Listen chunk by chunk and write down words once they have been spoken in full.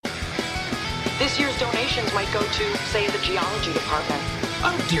This year's donations might go to, say, the geology department.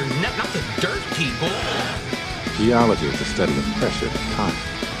 Oh dear, not the dirt people. Geology is the study of pressure and time.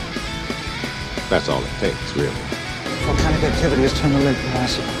 That's all it takes, really. Volcanic activity has turned the lake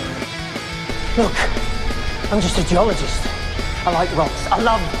massive. Look, I'm just a geologist. I like rocks. I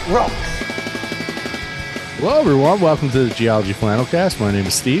love rocks. Hello, everyone. Welcome to the Geology Flannelcast. My name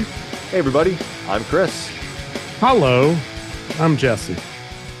is Steve. Hey, everybody. I'm Chris. Hello. I'm Jesse.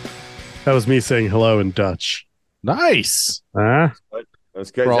 That was me saying hello in Dutch. Nice. That's good.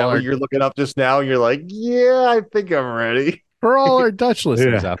 Is that what you're looking up just now? You're like, yeah, I think I'm ready. For all our Dutch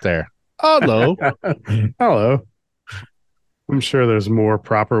listeners out there. Hello. Hello. I'm sure there's more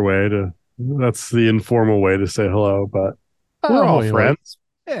proper way to, that's the informal way to say hello, but we're all friends.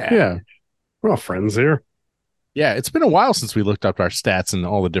 Yeah. We're all friends here. Yeah, it's been a while since we looked up our stats in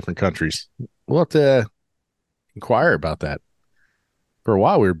all the different countries. We'll have to inquire about that. For a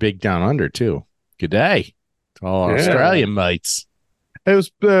while, we were big down under, too. Good day to all our Australian mates. It was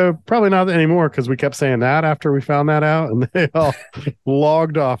probably not anymore because we kept saying that after we found that out, and they all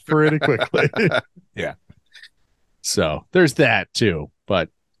logged off pretty quickly. Yeah. So there's that, too. But,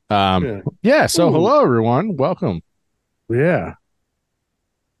 so hello, everyone. Welcome. Yeah.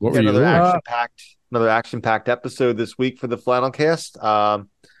 What were you Another action-packed episode this week for the Flannelcast.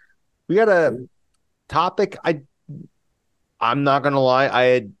 We got a topic. I'm not gonna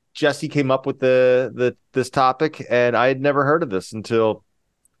lie. Jesse came up with this topic, and I had never heard of this until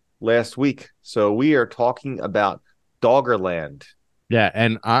last week. So we are talking about Doggerland. Yeah,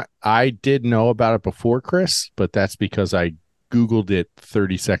 and I did know about it before Chris, but that's because I Googled it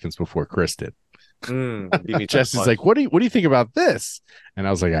 30 seconds before Chris did. Jesse's like, what do you think about this? And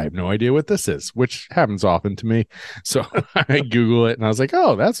I was like, I have no idea what this is, which happens often to me. So I Google it and I was like,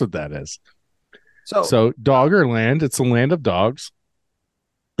 oh, that's what that is. So Doggerland, it's a land of dogs.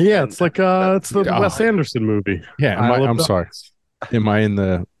 Yeah, it's like it's the Wes Anderson movie. Yeah, I'm sorry. Am I in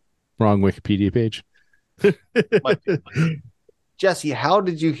the wrong Wikipedia page? Jesse, how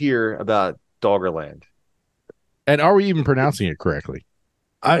did you hear about Doggerland? And are we even pronouncing it correctly?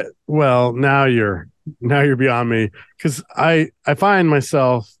 Now you're beyond me, because I find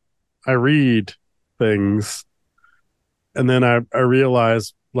myself, I read things and then I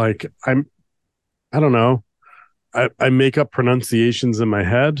realize, like, I don't know, I make up pronunciations in my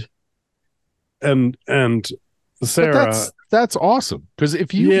head, and Sarah, that's awesome, because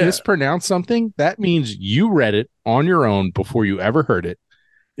if you mispronounce something, that means you read it on your own before you ever heard it,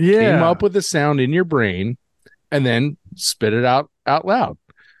 came up with the sound in your brain, and then spit it out loud.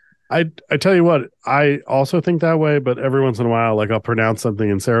 I tell you what, I also think that way, but every once in a while, like, I'll pronounce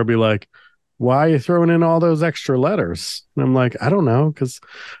something and Sarah will be like, why are you throwing in all those extra letters? And I'm like, I don't know, because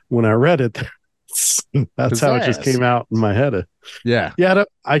when I read it, that's how it just came out in my head. Yeah,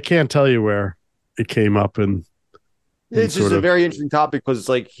 I can't tell you where it came up, and it's just a very interesting topic, because it's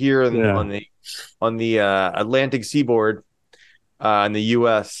like here on the Atlantic seaboard in the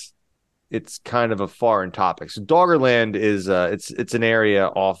U.S., it's kind of a foreign topic. So Doggerland is it's an area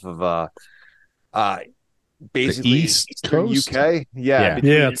off of basically the East Coast? UK.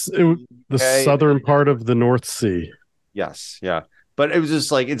 It's the southern part of the North Sea. Yes, yeah. But it was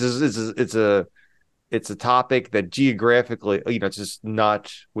just like it's a topic that geographically, it's just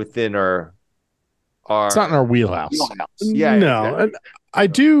not within our it's not in our wheelhouse. Yeah, no.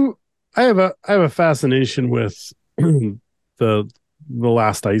 exactly. And I have a fascination with the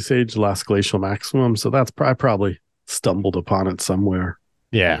last ice age, last glacial maximum. So that's I probably stumbled upon it somewhere.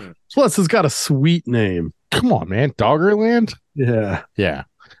 Yeah. Plus, it's got a sweet name. Come on, man. Doggerland? Yeah. Yeah.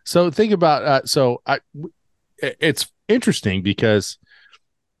 So think about, it's interesting because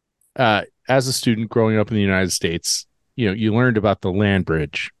as a student growing up in the United States, you learned about the land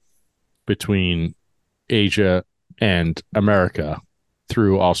bridge between Asia and America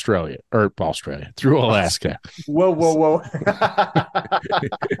through through Alaska. Whoa.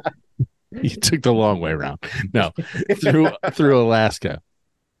 You took the long way around. No, through Alaska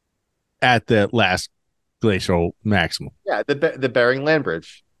at the last glacial maximum. Yeah, the Bering Land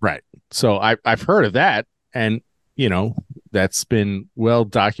Bridge. Right. So I've heard of that, and that's been well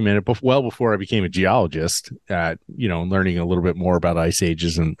documented well before I became a geologist. Learning a little bit more about ice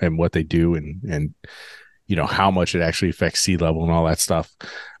ages and what they do, and how much it actually affects sea level and all that stuff.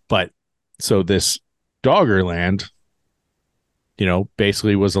 But so this Doggerland,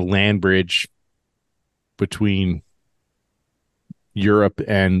 basically was a land bridge between Europe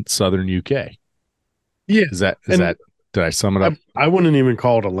and southern UK. Yeah. Is that did I sum it up? I wouldn't even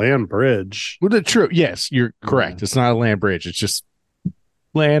call it a land bridge. Well, true. Yes, you're correct. Yeah. It's not a land bridge. It's just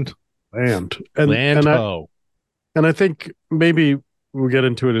land. And I think maybe we'll get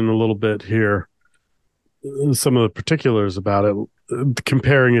into it in a little bit here. some of the particulars about it,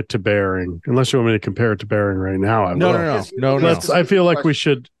 comparing it to Bering. Unless you want me to compare it to Bering right now, I will. No. I feel like we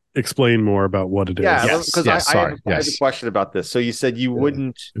should explain more about what it is. Yeah, because I have a question about this. So you said you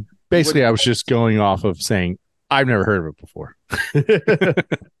wouldn't. Basically, I was just going off of saying I've never heard of it before.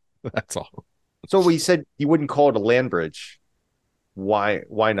 That's all. So we said you wouldn't call it a land bridge. Why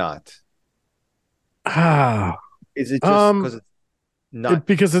not? Is it just because it's not?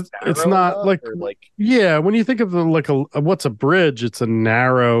 Because it's not like when you think of what's a bridge, it's a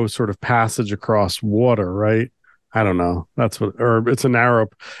narrow sort of passage across water, right? I don't know. That's what, or it's a narrow.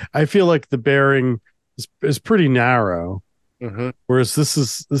 I feel like the Bering is pretty narrow, whereas this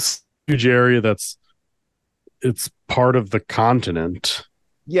is this huge area it's part of the continent.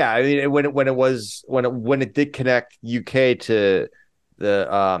 Yeah, I mean, when it did connect UK to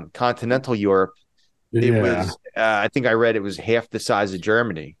the continental Europe, it was. I think I read it was half the size of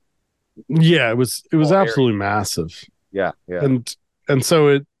Germany. Yeah, it was absolutely massive. Yeah, and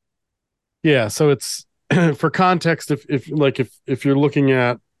so so it's for context. If you're looking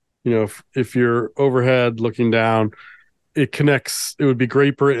at, if you're overhead looking down, it connects. It would be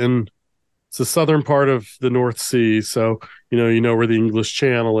Great Britain. It's the southern part of the North Sea. So, you know where the English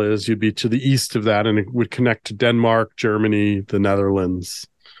Channel is. You'd be to the east of that, and it would connect to Denmark, Germany, the Netherlands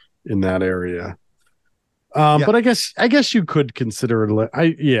in that area. But I guess you could consider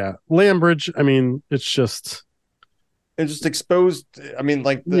it. Land bridge. I mean, it's just exposed. I mean,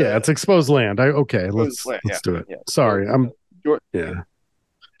 like it's exposed land. Let's do it. Yeah. Sorry,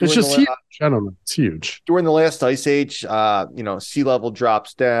 it's just huge. I don't know. It's huge. During the last ice age, sea level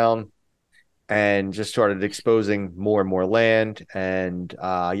drops down and just started exposing more and more land. And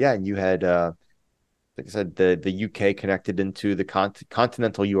you had, like I said, the UK connected into the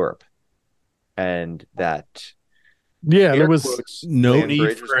continental Europe. And that there was no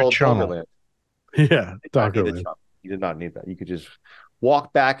need for a channel. Yeah, Doggerland. You did not need that. You could just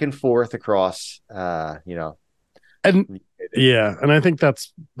walk back and forth across and I think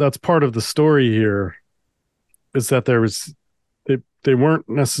that's part of the story here, is that there was they weren't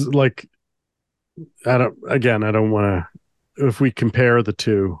necessarily like, I don't want to, if we compare the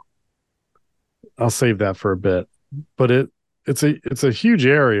two, I'll save that for a bit, but it's a huge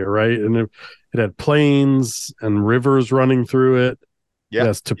area, right? And it had plains and rivers running through it. Yeah. It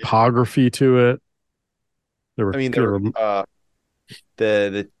has topography to it.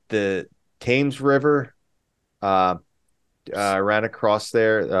 The Thames River ran across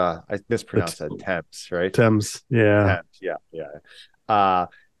there. I mispronounced that. Thames, right? Thames, yeah. Thames, yeah.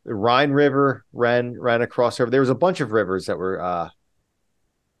 The Rhine River ran across there. There was a bunch of rivers that were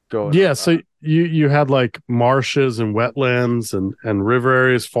going. Yeah, so you had like marshes and wetlands and river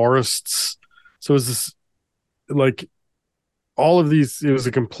areas, forests. So it was this, like, all of these, it was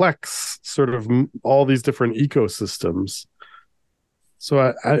a complex sort of all these different ecosystems.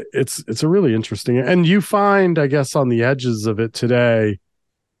 So it's a really interesting, and you find, I guess, on the edges of it today,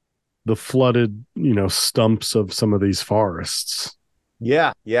 the flooded, stumps of some of these forests.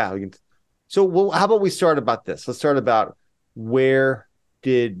 Yeah. So, how about we start about this? Let's start about, where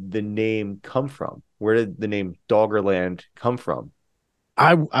did the name come from? Where did the name Doggerland come from?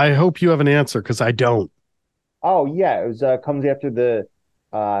 I hope you have an answer, because I don't. Oh yeah, it was comes after the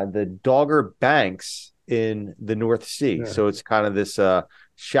Dogger Banks in the North Sea. Yeah. So it's kind of this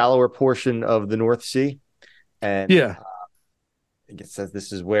shallower portion of the North Sea, and I guess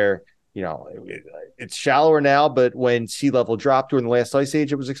this is where, it's shallower now, but when sea level dropped during the last ice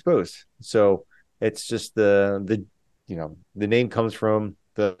age, it was exposed. So it's just the name comes from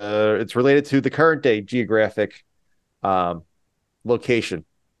it's related to the current day geographic location.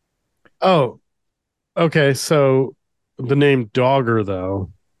 Oh, okay. So the name Dogger,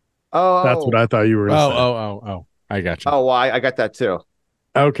 though. Oh, that's what I thought you were going to say. Oh, I got you. Oh, well, I got that too.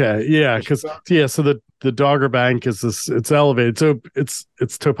 Okay, yeah, because so the Dogger Bank is this. It's elevated, so it's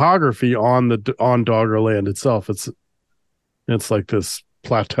topography on Doggerland itself. It's like this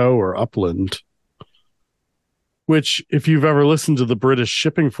plateau or upland. Which, if you've ever listened to the British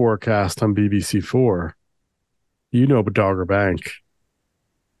shipping forecast on BBC4, you know about Dogger Bank.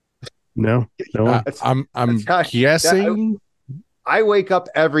 No. I'm guessing. I wake up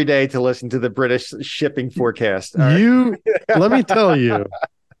every day to listen to the British shipping forecast. Let me tell you,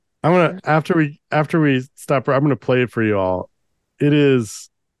 I'm gonna after we stop, I'm gonna play it for you all. It is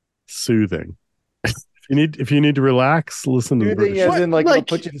soothing. If you need to relax, listen to soothing as in like it'll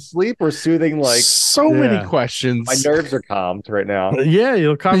put you to sleep, or soothing like many questions. My nerves are calmed right now. Yeah,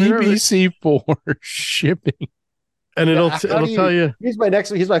 you'll calm BBC for shipping. And it'll tell you. Here's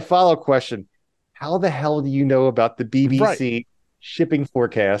my follow-up question. How the hell do you know about the BBC shipping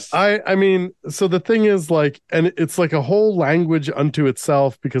forecast. I mean, so the thing is like, and it's like a whole language unto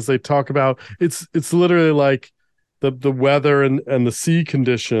itself because they talk about it's literally like the weather and the sea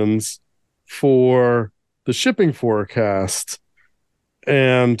conditions for the shipping forecast.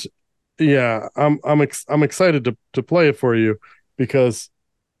 And yeah, I'm excited to play it for you because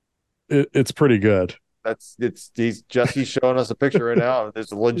it's pretty good. He's showing us a picture right now.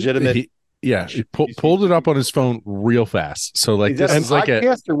 There's a legitimate. He pulled it up on his phone real fast. So like this is like a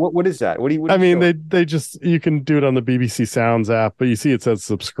podcast or what is that? What do you? I mean, they just you can do it on the BBC Sounds app, but you see it says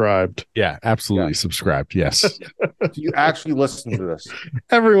subscribed. Yeah, absolutely subscribed. Yes. Do you actually listen to this?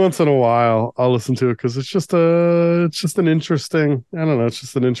 Every once in a while, I'll listen to it because it's just an interesting. I don't know. It's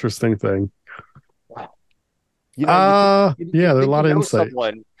just an interesting thing. Wow. Yeah, there's a lot of insight.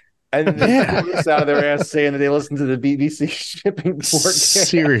 Someone, and then they pull this out of their ass saying that they listen to the BBC shipping forecast.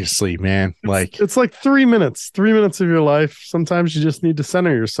 Seriously, man. It's like 3 minutes. 3 minutes of your life. Sometimes you just need to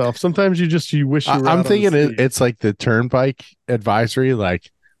center yourself. Sometimes you wish you were I'm thinking it's like the turnpike advisory,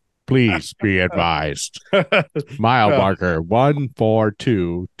 like, please be advised. Mile marker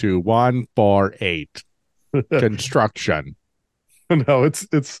 142 to 148. Construction. No, it's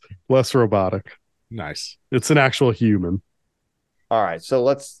less robotic. Nice. It's an actual human. All right, so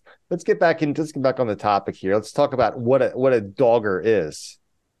let's get back on the topic here. Let's talk about what a dogger is.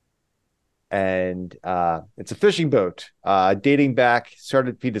 And it's a fishing boat dating back,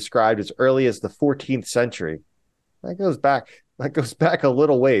 started to be described as early as the 14th century. That goes back a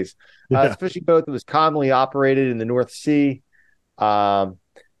little ways. It's a fishing boat that was commonly operated in the North Sea. Let's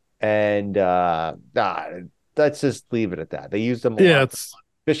just leave it at that. They used them a lot. It's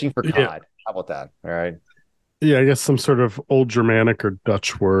fishing for cod. How about that? All right. Yeah, I guess some sort of old Germanic or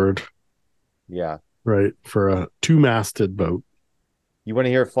Dutch word. Yeah. Right, for a two-masted boat. You want to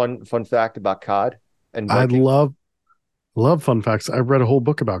hear a fun fact about cod? And I love fun facts. I read a whole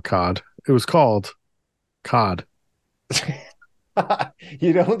book about cod. It was called Cod.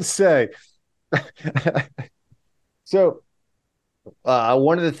 You don't say. So,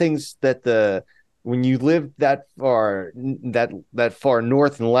 one of the things that when you live that far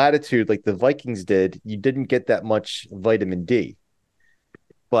north in latitude, like the Vikings did, you didn't get that much vitamin D.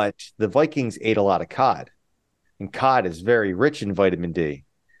 But the Vikings ate a lot of cod, and cod is very rich in vitamin D.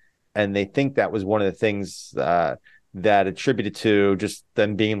 And they think that was one of the things that attributed to just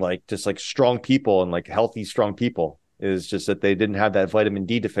them being like strong people and like healthy, strong people, is just that they didn't have that vitamin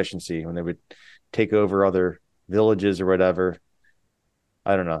D deficiency when they would take over other villages or whatever.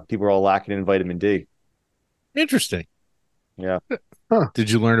 I don't know. People are all lacking in vitamin D. Interesting. Yeah. Huh.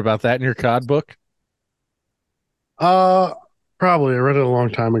 Did you learn about that in your cod book? Probably. I read it a long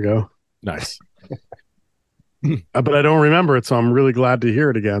time ago. Nice. But I don't remember it, so I'm really glad to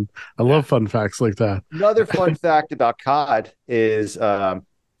hear it again. I love fun facts like that. Another fun fact about cod is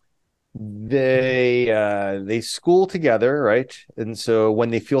they school together, right? And so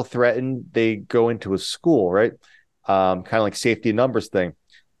when they feel threatened, they go into a school, right? Kind of like safety in numbers thing.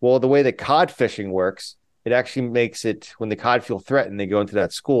 Well, the way that cod fishing works, it actually makes it, when the cod feel threatened, they go into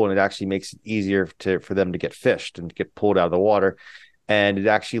that school, and it actually makes it easier for them to get fished and to get pulled out of the water. And it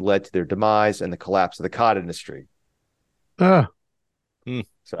actually led to their demise and the collapse of the cod industry. So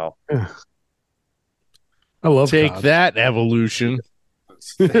I love Take cod. that, evolution.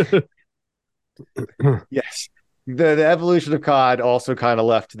 Yes. The evolution of cod also kind of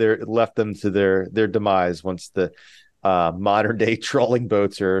left them to their demise once the modern day trolling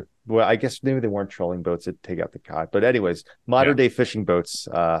boats well, I guess maybe they weren't trolling boats that take out the cod, but anyways, modern day fishing boats,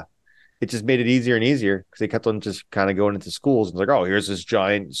 it just made it easier and easier because they kept on just kind of going into schools and like, oh, here's this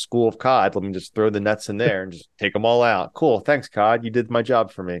giant school of cod. Let me just throw the nets in there and just take them all out. Cool. Thanks, cod. You did my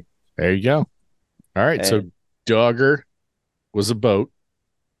job for me. There you go. All right. So Dogger was a boat.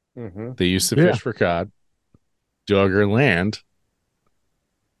 Mm-hmm. They used to fish for cod. Doggerland,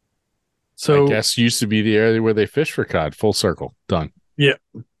 so I guess, used to be the area where they fish for cod. Full circle. Done. Yeah.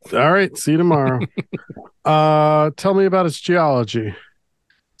 All right. See you tomorrow. Tell me about its geology.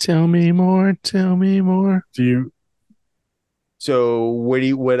 Tell me more. Tell me more. So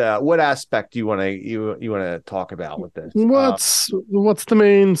what aspect do you want to talk about with this? What's the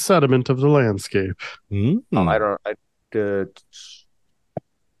main sediment of the landscape?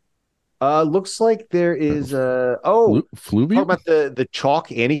 Looks like there is fluvium. Talk about the chalk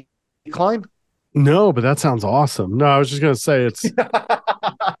anticline. No, but that sounds awesome. No, I was just gonna say it's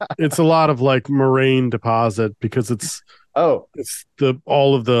it's a lot of like moraine deposit because it's all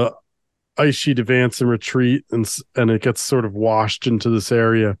of the ice sheet advance and retreat and it gets sort of washed into this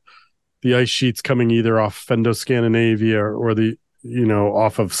area. The ice sheet's coming either off Fendo-Scandinavia or the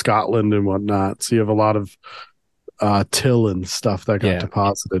off of Scotland and whatnot. So you have a lot of till and stuff that got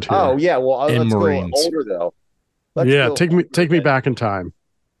deposited here. Oh yeah, well let's Marines. go older though. Take me back in time.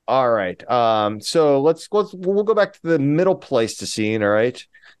 All right. So we'll go back to the Middle Pleistocene. All right.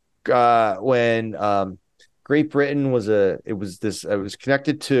 When Great Britain was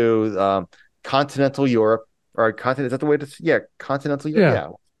connected to continental Europe, or continent. Is that the way to? Continental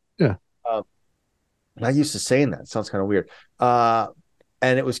Europe. Yeah. I used to saying that. It sounds kind of weird.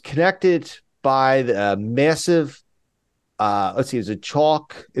 And it was connected by the massive. Let's see. It's a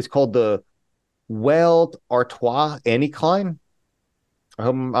chalk. It's called the Weld Artois anticline. I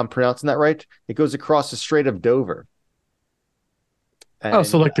hope I'm pronouncing that right. It goes across the Strait of Dover. And,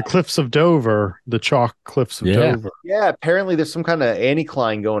 so like the cliffs of Dover, the chalk cliffs of Dover. Yeah, apparently there's some kind of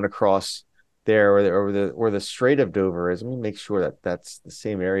anticline going across there, or the Strait of Dover is. Let me make sure that that's the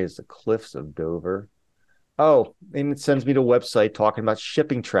same area as the cliffs of Dover. Oh, and it sends me to a website talking about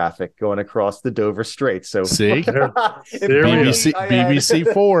shipping traffic going across the Dover Strait. So see, BBC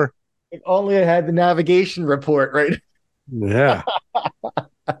 4. If only I had the navigation report, right? Yeah.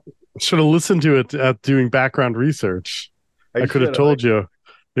 Should have listened to it at doing background research. I could have told you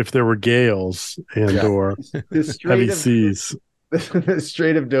if there were gales or heavy seas. The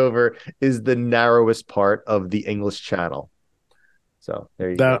Strait of Dover is the narrowest part of the English Channel. So there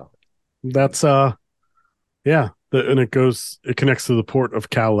you go. That's and it connects to the port of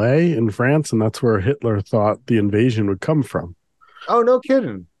Calais in France, and that's where Hitler thought the invasion would come from. Oh, no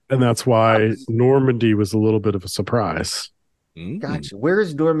kidding. And that's why Normandy was a little bit of a surprise. Gotcha. Where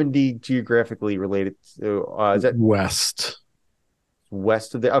is Normandy geographically related to? Is that west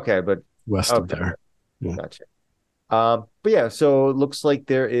of there? Okay, but west of there. Yeah. Gotcha. But yeah, so it looks like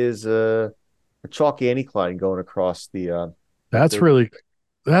there is a chalk anticline going across the. That's really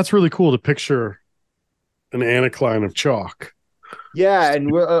cool to picture an anticline of chalk. Yeah, and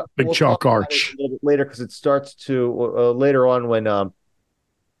we'll chalk arch a little bit later, because it starts to later on when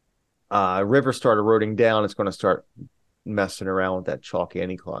rivers start eroding down, it's going to start messing around with that chalk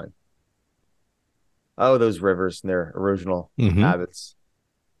anticline. Oh, those rivers and their erosional habits.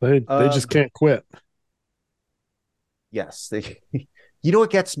 They just can't quit. Yes. You know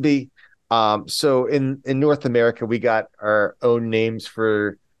what gets me? So in North America, we got our own names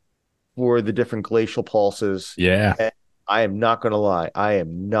for the different glacial pulses. Yeah. And I am not going to lie. I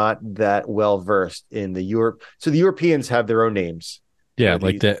am not that well versed in the Europe. So the Europeans have their own names. Yeah,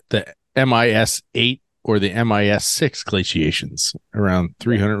 like the MIS 8 or the MIS 6 glaciations around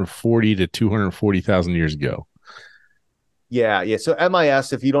 340 to 240,000 years ago. Yeah. So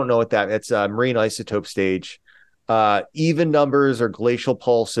MIS, if you don't know what it's a marine isotope stage. Even numbers are glacial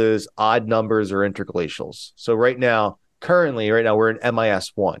pulses, odd numbers are interglacials. So currently we're in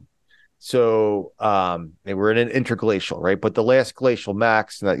MIS 1. So we're in an interglacial, right? But the last glacial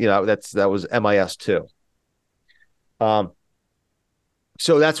max, that was MIS 2.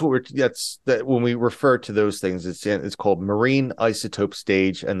 So that's when we refer to those things, it's called marine isotope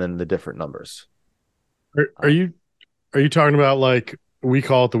stage, and then the different numbers. Are you talking about, like, we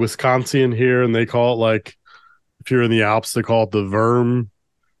call it the Wisconsin here, and they call it, like, if you're in the Alps, they call it the Würm,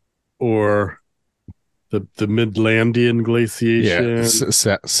 or the Midlandian glaciation. Yeah,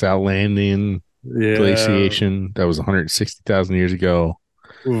 Salandian glaciation. That was 160,000 years ago.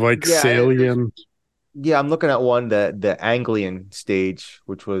 Vixalian. Yeah, I'm looking at one, the Anglian stage,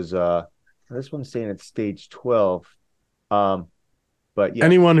 which was this one's saying it's stage 12. But yeah,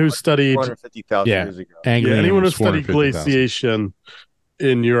 anyone who studied 450,000 years ago. Anyone who studied glaciation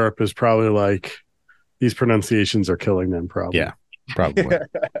in Europe is probably like, these pronunciations are killing them, probably. Yeah, probably.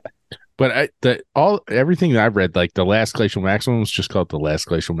 But everything that I've read, like the last glacial maximum, is just called the last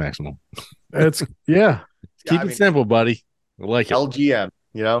glacial maximum. It's keep it simple, buddy. I like it. LGM,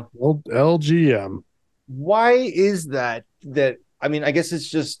 LGM. Why is that? I mean, I guess it's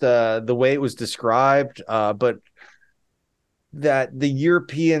just the way it was described, but that the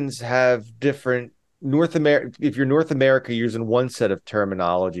Europeans have different North America. If you're North America, you're using one set of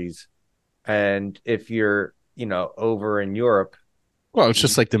terminologies, and if you're over in Europe, well, it's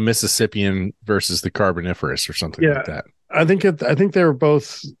just like the Mississippian versus the Carboniferous or something like that. I think they were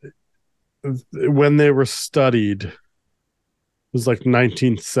both, when they were studied, it was like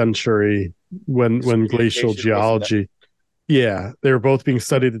 19th century when glacial geology. Yeah, they were both being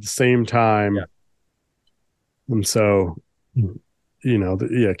studied at the same time. Yeah. And so,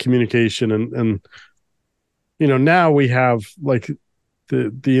 communication and now we have, like,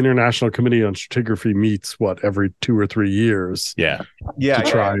 the International Committee on Stratigraphy meets every 2 or 3 years. Yeah. To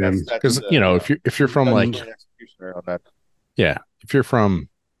try and, because if you're from if you're from,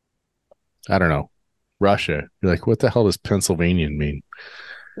 I don't know, Russia, you're like, what the hell does Pennsylvanian mean?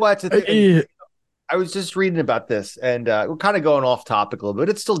 Well, that's the thing. I was just reading about this, and we're kind of going off topic a little bit.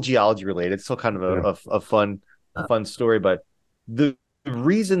 It's still geology related. It's still kind of a fun story. But the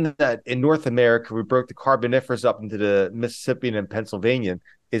reason that in North America we broke the Carboniferous up into the Mississippian and Pennsylvanian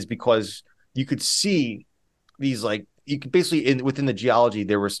is because you could see these, like, you could basically within the geology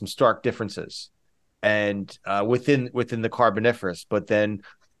there were some stark differences, and within the Carboniferous, but the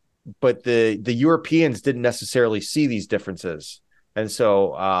Europeans didn't necessarily see these differences, and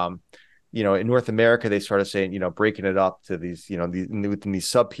so in North America they started saying, breaking it up to these, within these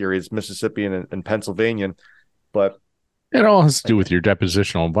sub periods, Mississippian and Pennsylvanian, but it all has to do with your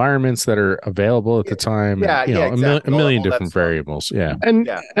depositional environments that are available at the time. Yeah, and, exactly. a million different variables. Yeah,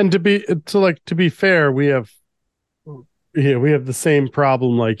 and to be fair, we have the same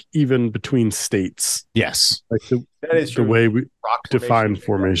problem, like even between states. Yes, like that is the way we define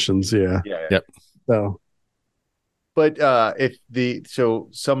formations. Yeah. Yep. So, but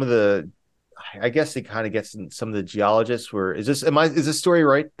some of the, I guess it kind of gets in some of the geologists were, is this story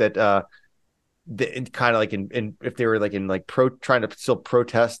right that kind of like in if they were like in like trying to still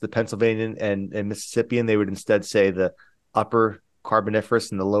protest the Pennsylvanian and Mississippian, they would instead say the upper Carboniferous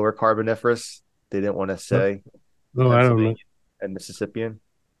and the lower Carboniferous. They didn't want to say I don't know. And Mississippian.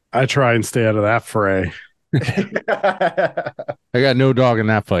 I try and stay out of that fray. I got no dog in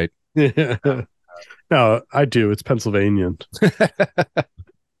that fight. No, I do. It's Pennsylvanian.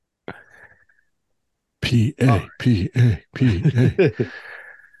 P-A.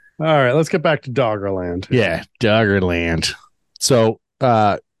 All right, let's get back to Doggerland. Yeah, Doggerland. So,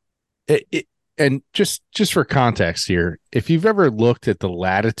 and just for context here, if you've ever looked at the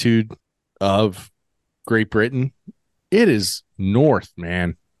latitude of Great Britain, it is north,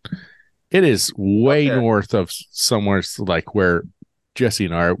 man. It is way north of somewhere like where Jesse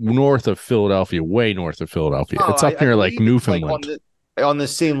and I are, north of Philadelphia, way north of Philadelphia. It's up near like Newfoundland. Like on the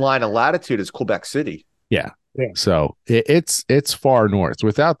same line of latitude as Quebec City. Yeah. So it's far north.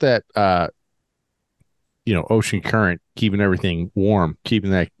 Without that ocean current keeping everything warm,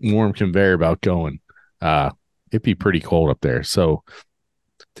 keeping that warm conveyor belt going, it'd be pretty cold up there. So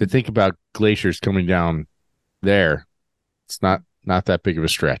to think about glaciers coming down there, it's not that big of a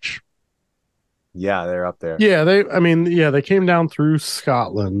stretch. Yeah, they're up there. Yeah, they came down through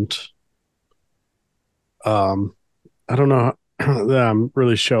Scotland. I don't know. I'm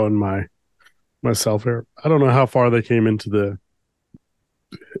really showing myself here. I don't know how far they came into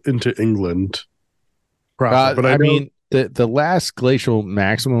England. But I mean, the last glacial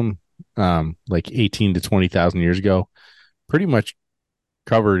maximum, like 18 to 20,000 years ago, pretty much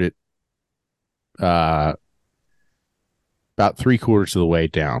covered it about 3/4 of the way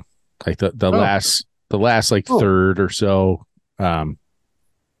down. Like the last like third or so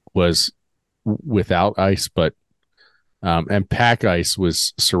was without ice, but and pack ice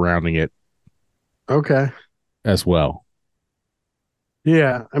was surrounding it. Okay. As well.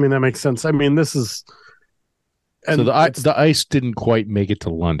 Yeah, I mean that makes sense. I mean, this is, and so the ice didn't quite make it to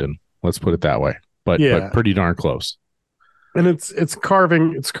London. Let's put it that way, but pretty darn close. And it's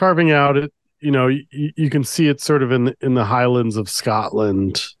carving out it. You can see it sort of in the Highlands of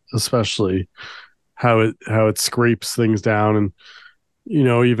Scotland, especially how it scrapes things down, and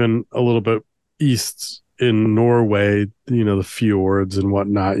even a little bit east in Norway, the fjords and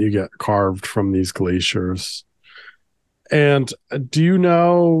whatnot, you get carved from these glaciers. And do you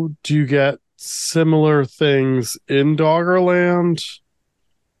get similar things in Doggerland?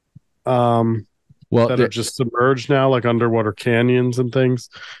 That are just submerged now, like underwater canyons and things.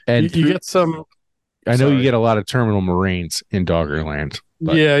 And you get some. I know you get a lot of terminal moraines in Doggerland.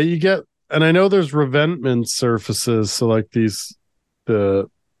 Yeah, you get, and I know there's revetment surfaces. So like the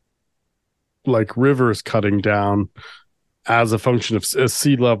rivers cutting down as a function of as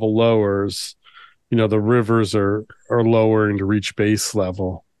sea level lowers. The rivers are lowering to reach base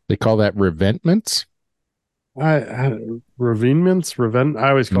level. They call that revetments. Revenements. I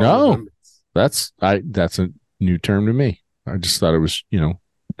always call it revetments. That's a new term to me. I just thought it was,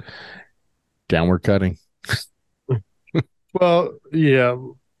 downward cutting. Well, yeah,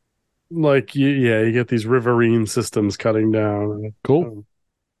 like you get these riverine systems cutting down. Cool.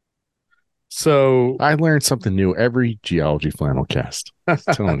 So I learned something new every geology flannel cast. I'm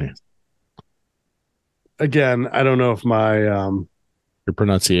telling you. Again, I don't know if my your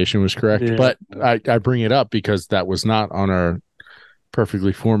pronunciation was correct, but I bring it up because that was not on our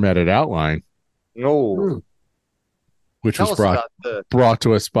perfectly formatted outline. No. Which was brought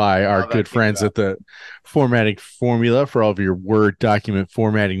to us by our good friends at the Formatting Formula for all of your Word document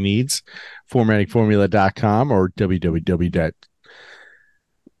formatting needs, formattingformula.com or YouTube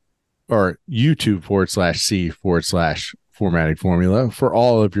 /C/formatting formatting formula for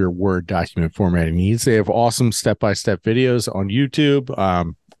all of your Word document formatting needs. They have awesome step-by-step videos on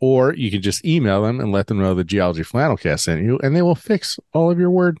YouTube, or you can just email them and let them know the Geology Flannelcast sent you, and they will fix all of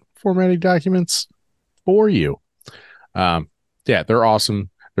your Word formatting documents for you. Yeah, they're awesome.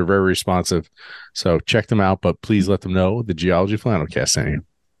 They're very responsive. So check them out, but please let them know the Geology Flannelcast sent you.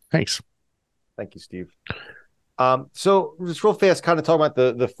 Thanks. Thank you, Steve. So just real fast, kind of talking about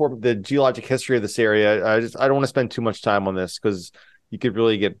the geologic history of this area. I don't want to spend too much time on this because you could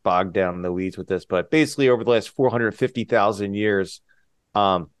really get bogged down in the weeds with this. But basically, over the last 450,000 years,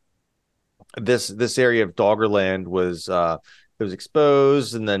 this area of Doggerland was it was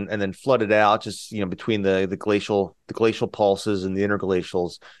exposed and then flooded out, just between the glacial pulses and the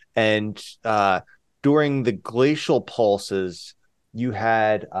interglacials. And during the glacial pulses, you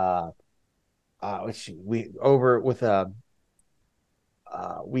had we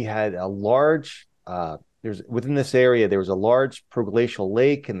had a large within this area there was a large proglacial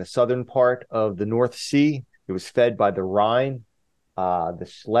lake in the southern part of the North Sea. It was fed by the Rhine, the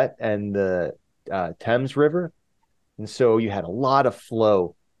Schlett, and the Thames River, and so you had a lot of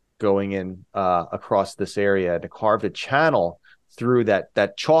flow going in across this area to carve a channel through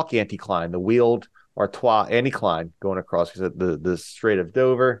that chalk anticline, the wheeled Artois anticline going across the Strait of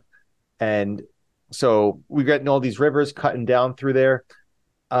Dover. And so we've gotten all these rivers cutting down through there.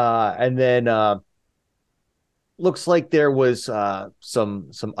 And then looks like there was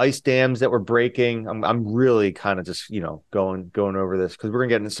some ice dams that were breaking. I'm really kind of just, going over this because we're going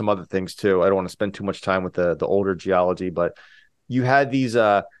to get into some other things too. I don't want to spend too much time with the older geology, but you had these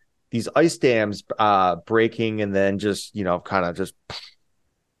ice dams breaking and then just, kind of just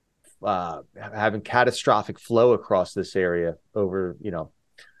having catastrophic flow across this area over,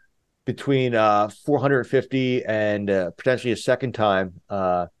 between 450 and potentially a second time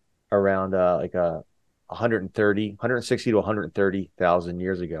around 160 to 130,000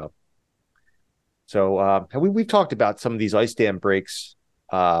 years ago. So we've talked about some of these ice dam breaks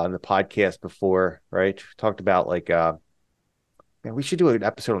on the podcast before, right? We talked about we should do an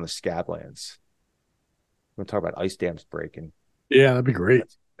episode on the Scablands. We'll talk about ice dams breaking. Yeah, that'd be great.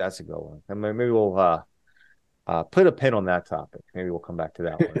 That's a good one. And maybe we'll put a pin on that topic. Maybe we'll come back to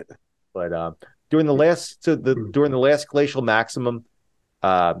that one. But during the last glacial maximum,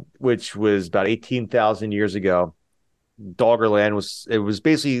 which was about 18,000 years ago, Doggerland was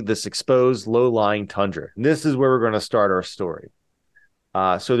basically this exposed low-lying tundra. And this is where we're going to start our story.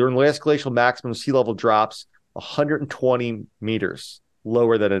 So during the last glacial maximum, sea level drops 120 meters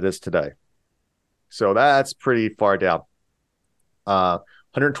lower than it is today. So that's pretty far down.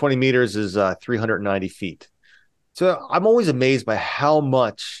 120 meters is 390 feet. So I'm always amazed by how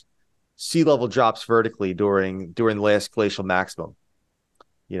much sea level drops vertically during the last glacial maximum.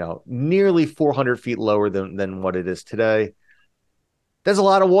 Nearly 400 feet lower than what it is today. There's a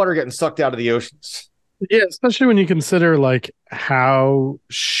lot of water getting sucked out of the oceans. Yeah, especially when you consider how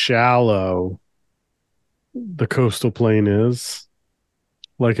shallow the coastal plain is,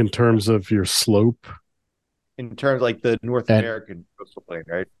 in terms of your slope. In terms of the North American coastal plain,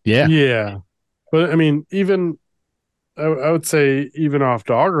 right? Yeah. Yeah. But I mean, even I would say even off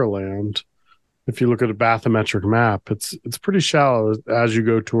Doggerland, if you look at a bathymetric map, it's pretty shallow as you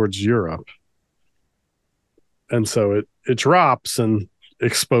go towards Europe. And so it drops and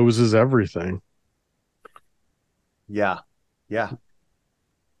exposes everything. Yeah. Yeah.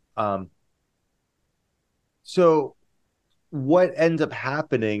 So what ends up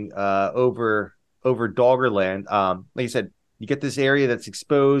happening over Doggerland, like you said, you get this area that's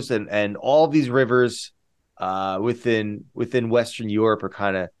exposed and all these rivers within Western Europe are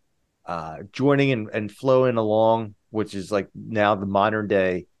kind of joining and flowing along, which is now the modern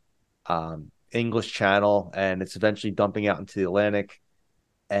day English Channel, and it's eventually dumping out into the Atlantic.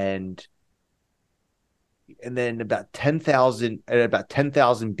 And then about 10,000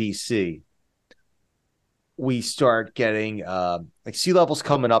 BC, we start getting sea levels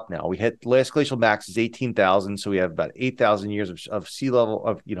coming up now. We hit last glacial max is 18,000, so we have about 8,000 years of sea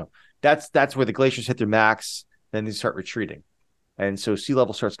level that's where the glaciers hit their max, then they start retreating. And so sea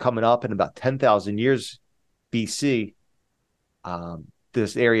level starts coming up in about 10,000 years BC.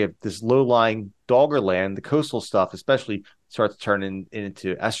 This area, this low-lying Doggerland, the coastal stuff especially, starts turning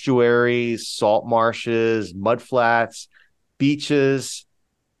into estuaries, salt marshes, mud flats, beaches,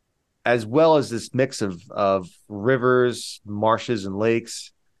 as well as this mix of rivers, marshes, and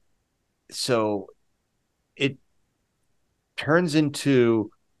lakes. So it turns into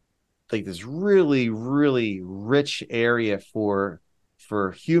this really, really rich area for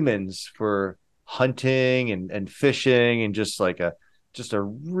humans, for hunting and fishing, and just a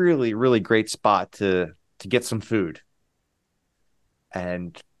really, really great spot to get some food.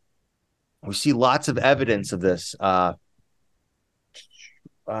 And we see lots of evidence of this.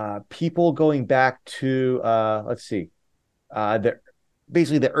 People going back to let's see,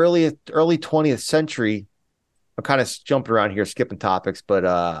 basically the early 20th century. I'm kind of jumping around here, skipping topics, but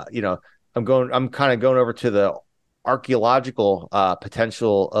I'm kind of going over to the archaeological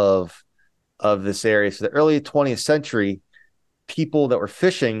potential of this area. So the early 20th century, people that were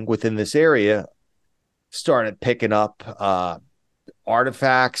fishing within this area started picking up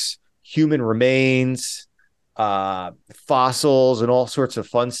artifacts, human remains, fossils, and all sorts of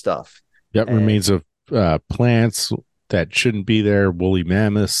fun stuff. Yep, remains of plants that shouldn't be there, woolly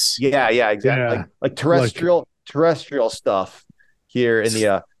mammoths. Yeah, exactly. Yeah. Like terrestrial stuff here in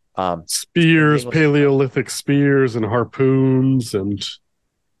the spears, Paleolithic spears and harpoons and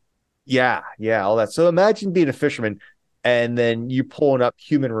all that. So imagine being a fisherman and then you pulling up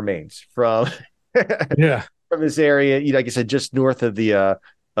human remains from from this area, like I said, just north of the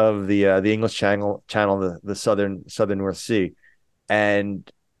English Channel, the southern North Sea. And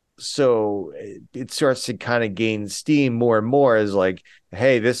so it starts to kind of gain steam more and more as like,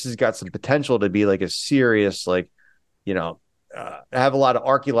 hey, this has got some potential to be like a serious, like, have a lot of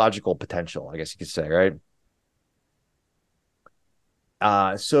archaeological potential, I guess you could say, right?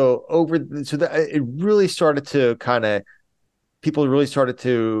 It really started to people really started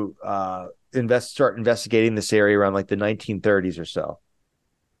to start investigating this area around like the 1930s or so.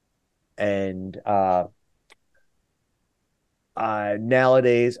 And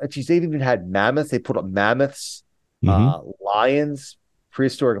nowadays, geez, they've even had mammoths. They put up mammoths, lions,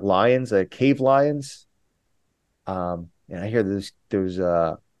 prehistoric lions, cave lions. And I hear those was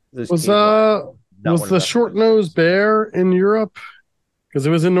the short-nosed bear in Europe? Because it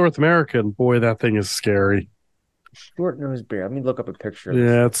was in North America, and boy, that thing is scary. Short-nosed bear. Let me look up a picture.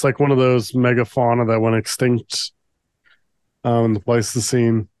 Yeah, it's like one of those megafauna that went extinct in the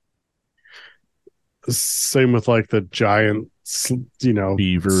Pleistocene. Same with like the giant,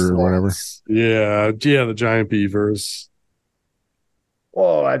 beaver or whatever. Yeah, the giant beavers.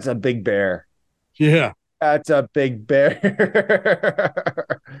 Oh, that's a big bear. Yeah. That's a big bear.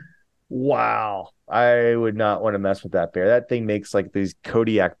 Wow. I would not want to mess with that bear. That thing makes like these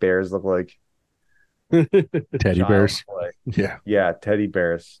Kodiak bears look like teddy bears. Play. Yeah, teddy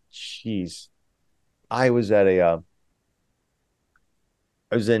bears. Jeez. I was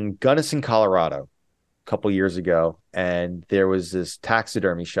in Gunnison, Colorado a couple years ago, and there was this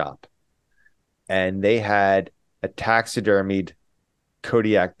taxidermy shop, and they had a taxidermied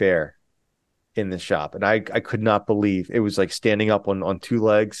Kodiak bear in the shop, and I could not believe it was like standing up on two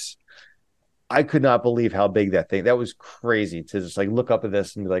legs. I could not believe how big that thing. That was crazy to just like look up at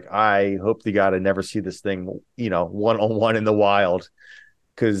this and be like, I hope to God I never see this thing, one-on-one in the wild,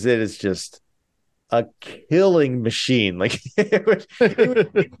 because it is just a killing machine. Like it would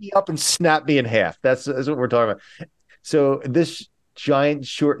pick me up and snap me in half. That's what we're talking about. So this giant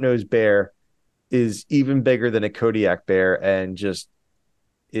short-nosed bear is even bigger than a Kodiak bear, and just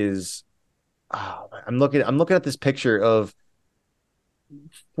is. Oh, I'm looking at this picture of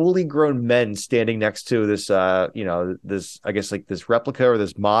fully grown men standing next to this, this, I guess, like this replica or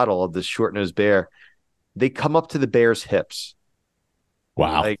this model of this short-nosed bear. They come up to the bear's hips.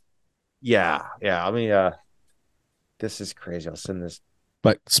 Wow. Like, yeah. I mean, this is crazy. I'll send this.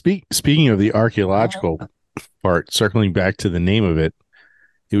 But speaking of the archaeological part, circling back to the name of it,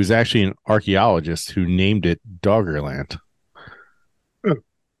 it was actually an archaeologist who named it Doggerland.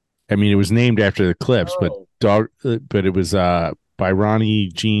 I mean, it was named after the cliffs, but it was by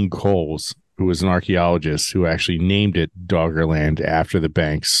Ronnie Jean Coles, who was an archaeologist who actually named it Doggerland after the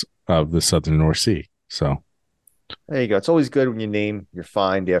banks of the southern North Sea. So there you go. It's always good when you name your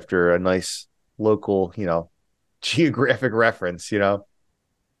find after a nice local, geographic reference,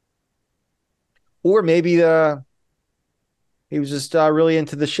 Or maybe he was just really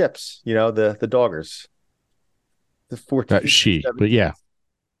into the ships, the doggers. The 14th, but yeah.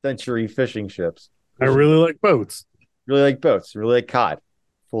 century fishing ships. I really like boats. Really like cod.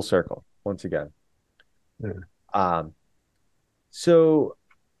 Full circle once again. Yeah. So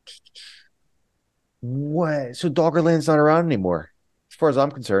what? So Doggerland's not around anymore, as far as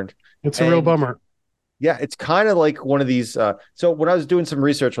I'm concerned. It's a real bummer. Yeah, it's kind of like one of these. So when I was doing some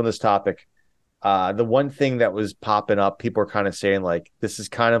research on this topic, the one thing that was popping up, people were kind of saying like this is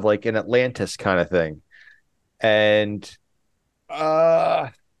kind of like an Atlantis kind of thing, and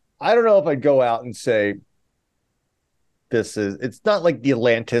I don't know if I'd go out and say it's not like the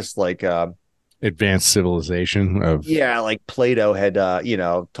Atlantis, like advanced civilization of like Plato had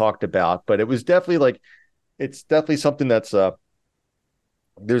talked about, but it was definitely like it's definitely something that's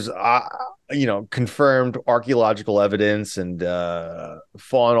confirmed archaeological evidence and flora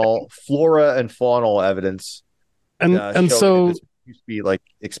and faunal evidence, and so this used to be like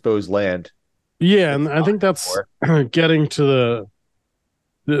exposed land. Yeah, and I think that's getting to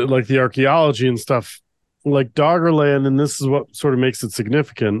the archaeology and stuff, like Doggerland, and this is what sort of makes it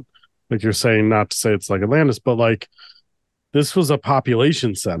significant. Like you're saying, not to say it's like Atlantis, but like this was a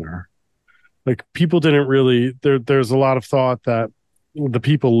population center. Like people didn't really there's a lot of thought that the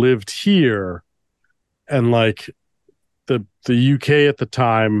people lived here, and like the UK at the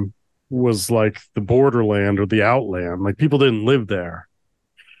time was like the borderland or the outland. Like people didn't live there.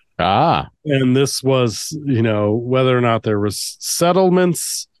 And this was, whether or not there was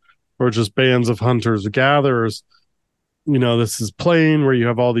settlements or just bands of hunters or gatherers, this is plain where you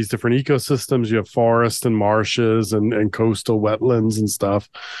have all these different ecosystems. You have forest and marshes and coastal wetlands and stuff.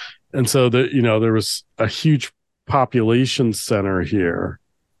 And so there was a huge population center here.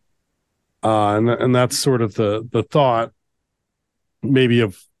 And that's sort of the thought maybe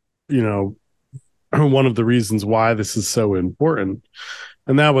of, one of the reasons why this is so important.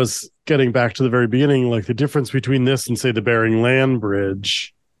 And that was getting back to the very beginning, like the difference between this and say the Bering Land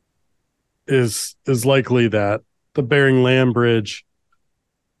Bridge is likely that the Bering Land Bridge,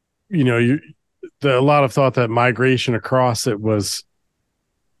 a lot of thought that migration across it was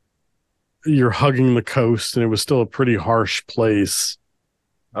you're hugging the coast and it was still a pretty harsh place.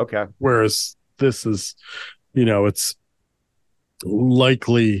 Okay. Whereas this is, it's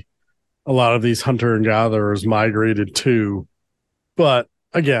likely a lot of these hunter and gatherers migrated too. But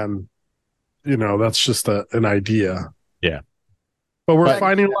again, that's just an idea. Yeah. But we're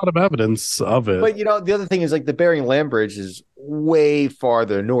finding a lot of evidence of it. But the other thing is like the Bering Land Bridge is way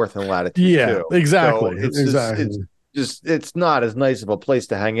farther north in latitude. Yeah, too. exactly. So it's not as nice of a place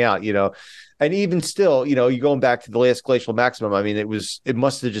to hang out, And even still, you're going back to the last glacial maximum. I mean, it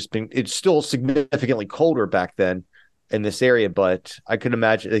must have just been. It's still significantly colder back then in this area. But I could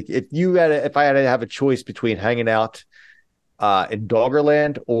imagine if I had to have a choice between hanging out in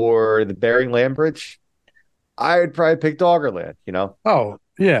Doggerland or the Bering Land Bridge, I would probably pick Doggerland, Oh,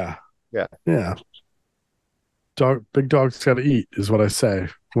 yeah. Yeah. Yeah. Big dog's got to eat is what I say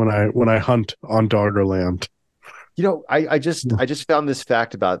when I hunt on Doggerland. I just found this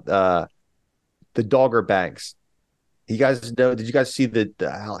fact about the Dogger Banks. You guys know? Did you guys see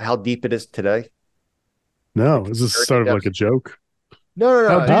how deep it is today? No, is this sort of like a joke?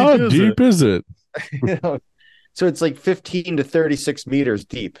 No. How deep is it? So it's like 15 to 36 meters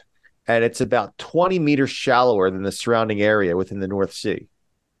deep, and it's about 20 meters shallower than the surrounding area within the North Sea.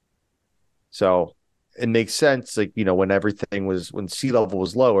 So it makes sense, like, when sea level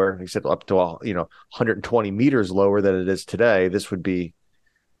was lower, except up to 120 meters lower than it is today, this would be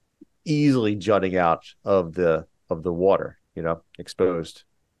easily jutting out of the water, exposed.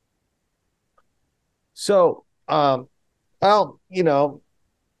 So, one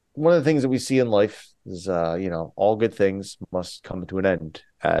of the things that we see in life is, all good things must come to an end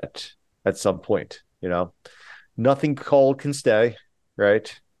at some point. Nothing cold can stay,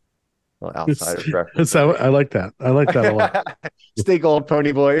 right? Well, outsider preference. I like that. I like that a lot. Stay gold,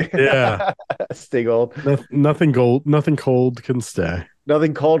 pony boy. Yeah. Stay gold. Nothing cold can stay.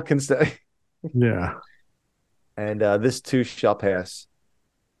 Nothing cold can stay. Yeah. And this too shall pass.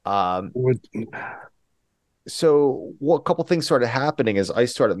 So a couple things started happening as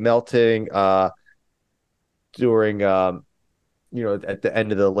ice started melting during at the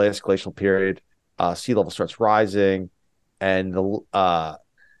end of the last glacial period. Sea level starts rising, and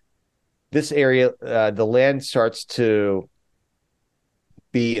this area, the land starts to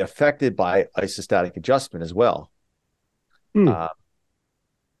be affected by isostatic adjustment as well. And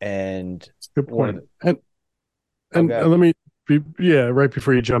that's a good point. And let me right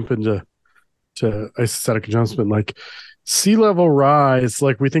before you jump into isostatic adjustment, like sea level rise,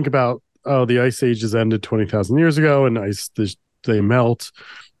 like we think about, the ice ages ended 20,000 years ago and they melt,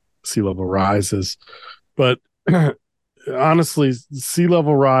 sea level rises. But honestly, sea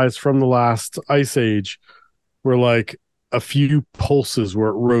level rise from the last ice age were like a few pulses where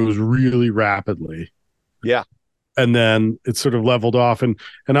it rose really rapidly. Yeah. And then it sort of leveled off. And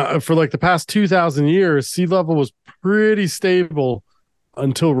for like the past 2,000 years, sea level was pretty stable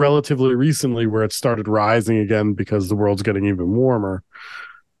until relatively recently, where it started rising again because the world's getting even warmer.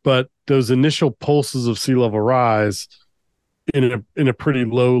 But those initial pulses of sea level rise in a pretty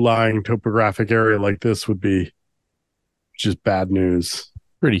low-lying topographic area like this would be just bad news.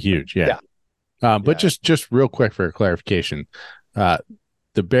 Pretty huge, yeah. But just real quick for clarification,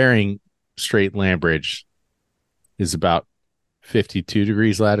 the Bering Strait Land Bridge is about 52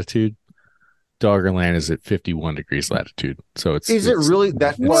 degrees latitude. Doggerland is at 51 degrees latitude. So it's it really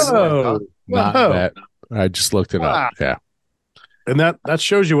that far? not Whoa. that. I just looked it up. Yeah. And that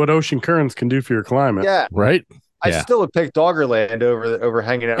shows you what ocean currents can do for your climate. Yeah. Right. I Yeah. still would pick Doggerland over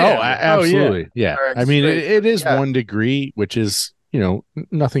hanging out. Oh, absolutely. Yeah. Or I mean, straight- it is yeah. 1 degree, which is,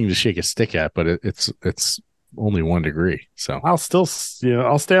 nothing to shake a stick at, but it's only 1 degree. So I'll still,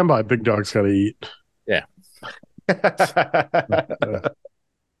 I'll stand by. Big dog's got to eat. yeah.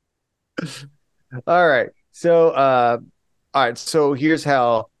 All right. So here's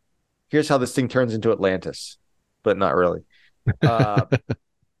how this thing turns into Atlantis, but not really.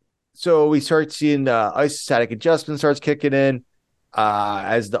 So we start seeing isostatic adjustment starts kicking in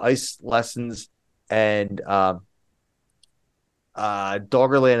as the ice lessens, and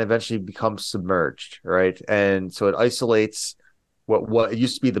Doggerland eventually becomes submerged, right? And so it isolates what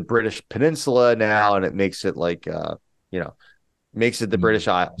used to be the British Peninsula now, and it makes it like makes it the British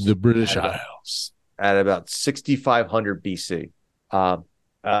Isles. The British Isles at about 6,500 BC. Go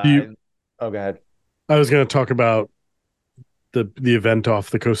ahead. I was going to talk about the event off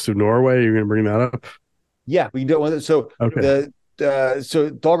the coast of Norway. You're going to bring that up? Yeah, we can do it. So okay. So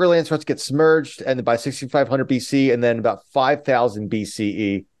Doggerland starts to get submerged, and by 6,500 BC, and then about 5,000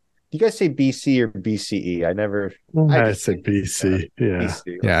 BCE. Do you guys say BC or BCE? I say BC. Yeah,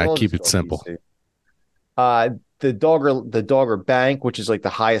 BC. Yeah. Keep it simple. The Dogger Bank, which is like the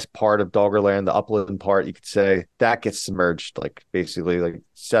highest part of Doggerland, the upland part, you could say, that gets submerged like basically like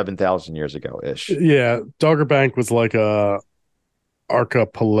 7,000 years ago ish. Yeah, Dogger Bank was like a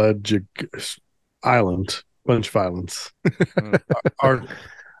archipelagic island, bunch of islands.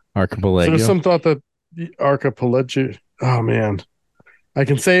 Archipelago. So there's some thought that the archipelagic. Oh man, I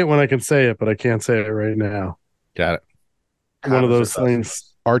can say it when I can say it, but I can't say it right now. Got it. One of those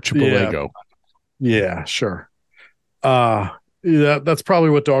things. Archipelago. Yeah, sure. That's probably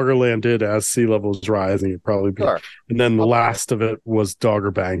what Doggerland did as sea levels rising. It probably be. Sure. And then the last of it was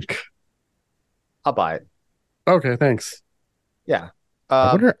Dogger Bank. I'll buy it. Okay, thanks. Yeah.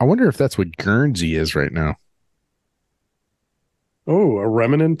 I wonder if that's what Guernsey is right now. Oh, a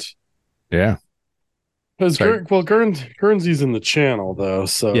remnant. Yeah. Guernsey's in the channel though,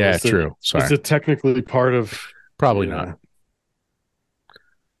 so yeah, true. Sorry. Is it technically part of? Probably not. I'm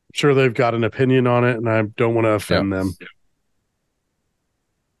sure they've got an opinion on it, and I don't want to offend them.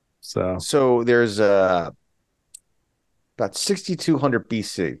 So there's about 6,200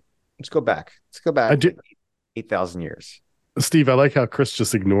 BC. Let's go back. 8,000 years. Steve, I like how Chris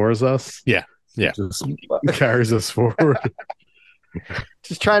just ignores us. Yeah. Just carries us forward.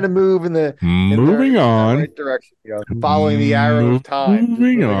 Just trying to move in the right direction, following the arrow of time.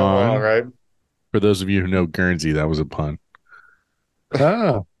 Moving on, along, right? For those of you who know Guernsey, that was a pun.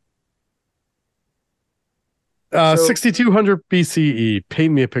 6,200 BCE.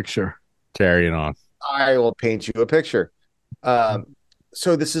 Paint me a picture. Carry it on. I will paint you a picture.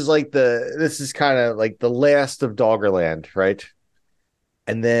 So this is kind of like the last of Doggerland, right?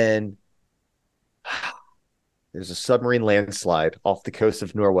 And then there's a submarine landslide off the coast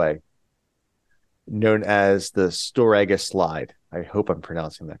of Norway, known as the Storegga Slide. I hope I'm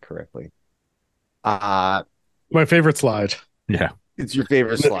pronouncing that correctly. My favorite slide. Yeah. It's your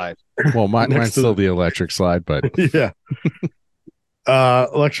favorite slide. Well, mine's still the electric slide, but yeah.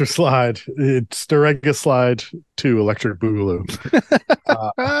 Electric slide. It's Storegga Slide to Electric Boogaloo.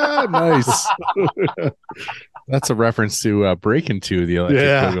 Nice. That's a reference to Breaking 2, the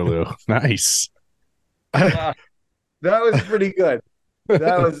Electric Boogaloo. Nice. That was pretty good.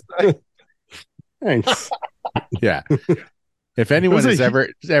 That was thanks. Yeah. If anyone has ever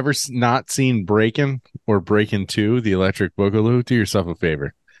not seen Breakin' or Breakin' 2, the Electric Boogaloo, do yourself a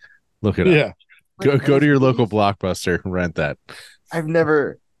favor. Look it up. Go to your local Blockbuster and rent that.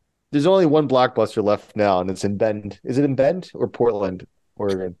 There's only one Blockbuster left now, and it's in Bend. Is it in Bend or Portland,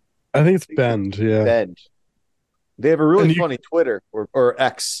 Oregon? I think it's Bend, yeah. Bend. They have a really funny Twitter or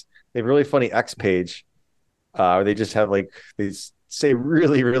X. They have a really funny X page where they just have they say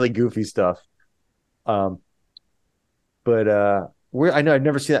really, really goofy stuff. But I know I've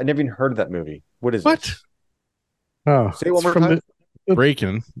never seen that. I never even heard of that movie. What is it? Oh, say it one more time.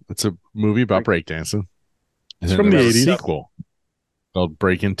 Breakin'. It's a movie about breakdancing. It's from the 80s. Sequel called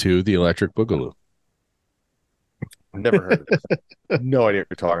Breakin' 2, the Electric Boogaloo. I've never heard of it. No idea what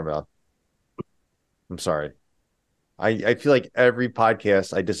you're talking about. I'm sorry. I feel like every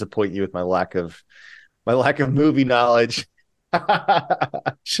podcast I disappoint you with my lack of movie knowledge.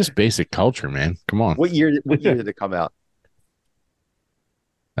 It's just basic culture, man. Come on. What year did it come out?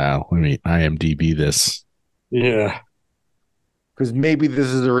 Let me IMDb this. Yeah. Because maybe this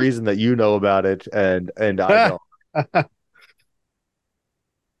is the reason that you know about it and I don't.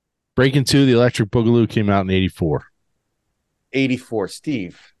 Breaking 2, the Electric Boogaloo came out in 84. 84,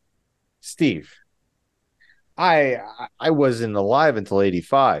 Steve. Steve, I wasn't alive until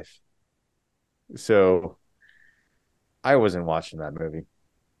 85. So I wasn't watching that movie.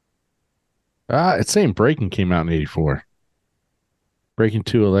 It's saying Breaking came out in 84. Breaking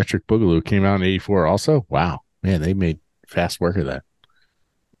 2 Electric Boogaloo came out in 84 also. Wow. Man, they made fast work of that.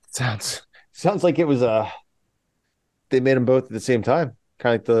 Sounds like it was they made them both at the same time.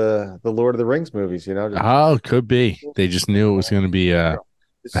 Kind of like the Lord of the Rings movies, you know. Oh, could be. They just knew it was going to be this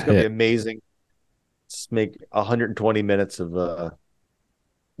is going to be hit. amazing. Let's make 120 minutes of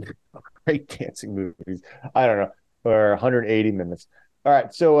great dancing movies. I don't know, or 180 minutes. All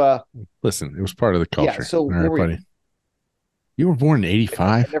right, so listen, it was part of the culture. Yeah, so all right, buddy. You were born in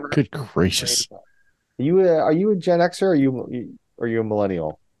 85? Good gracious. Are you a Gen Xer or are you a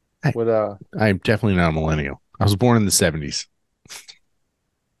millennial? I'm definitely not a millennial. I was born in the 70s.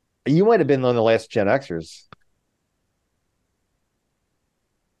 You might have been one of the last Gen Xers.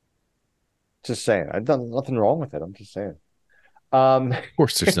 Just saying. I've done nothing wrong with it. I'm just saying. Of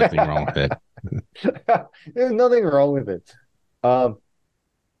course there's nothing wrong with it. There's nothing wrong with it. All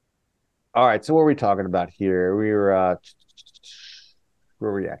right, so what are we talking about here? We were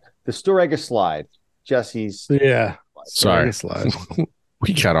where were we at? The Storegga slide. Jesse's Sorry. Slide.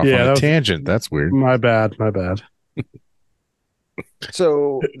 We got off on a tangent. That's weird. My bad.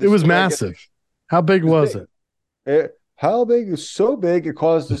 So it was massive. How big was it? How big? It was so big it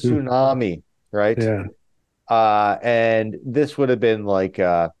caused a tsunami, right? Yeah. And this would have been like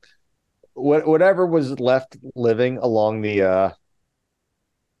whatever was left living along the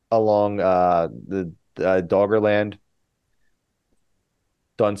Doggerland,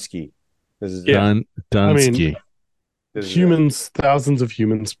 Dunsky. This is Dunsky. Humans, thousands of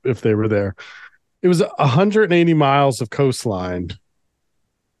humans, if they were there. It was 180 miles of coastline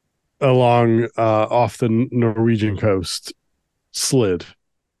along off the Norwegian coast. Slid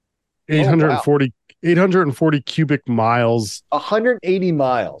 840 cubic miles. 180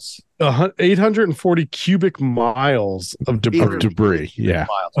 miles. 840 cubic miles of debris. Yeah.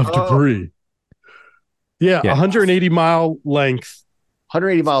 Debris. Yeah, 180 mile length.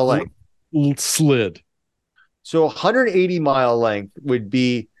 180 mile length. Slid. So 180 mile length would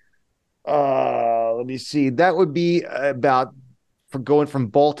be, let me see, that would be about for going from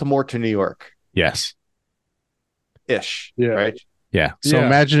Baltimore to New York. Yes. Ish. Yeah. Right. Yeah. So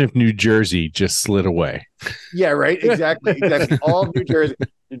imagine if New Jersey just slid away. Yeah. Right. Exactly. All of New Jersey.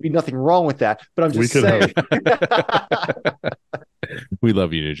 There'd be nothing wrong with that. But I'm just saying. We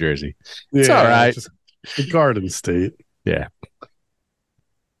love you, New Jersey. It's all right. The Garden State. Yeah.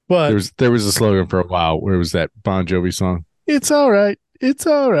 But there was a slogan for a while where it was that Bon Jovi song. It's all right. It's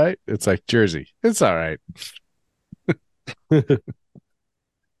all right. It's like Jersey. It's all right.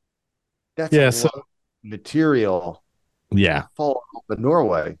 That's a lot of material. Yeah. Fall off of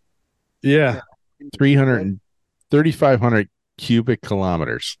Norway. Yeah. 3,500 cubic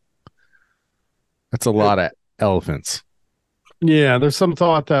kilometers. That's a lot of elephants. Yeah. There's some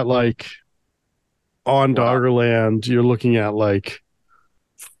thought that like on Doggerland, you're looking at like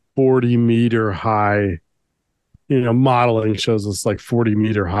 40-meter high, modeling shows us like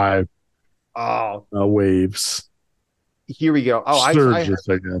 40-meter high waves. Here we go. Oh, Surges,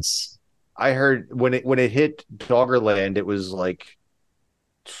 I guess. I heard when it hit Doggerland, it was like,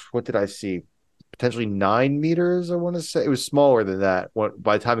 what did I see? Potentially 9 meters. I want to say it was smaller than that.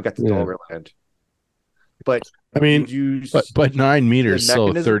 By the time it got to Doggerland, but I mean, but 9 meters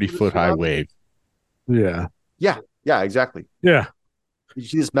still a 30-foot high wave. Yeah. Yeah. Exactly. Yeah. Did you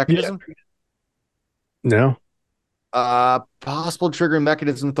see this mechanism? No. Possible triggering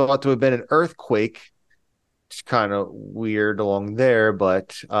mechanism thought to have been an earthquake. It's kind of weird along there,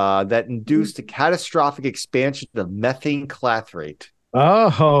 but that induced a catastrophic expansion of methane clathrate.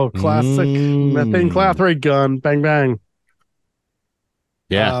 Oh, classic methane clathrate gun. Bang, bang.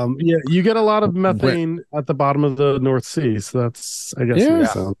 Yeah. You get a lot of methane at the bottom of the North Sea. So that's, I guess,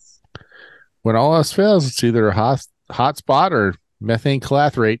 makes sense. When all else fails, it's either a hot spot or methane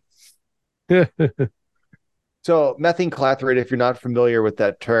clathrate. So methane clathrate, if you're not familiar with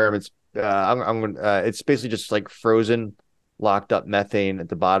that term, it's it's basically just like frozen, locked up methane at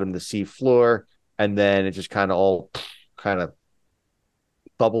the bottom of the sea floor, and then it just kind of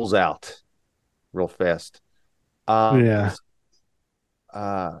bubbles out real fast. So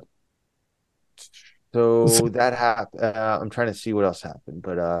that happened. I'm trying to see what else happened,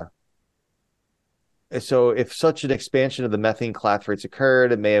 but so if such an expansion of the methane clathrates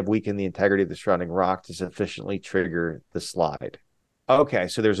occurred, it may have weakened the integrity of the surrounding rock to sufficiently trigger the slide. Okay,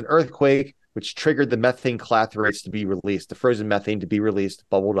 so there's an earthquake which triggered the methane clathrates to be released, the frozen methane to be released,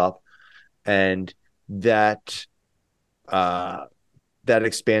 bubbled up, and that that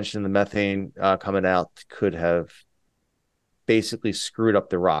expansion, the methane coming out, could have basically screwed up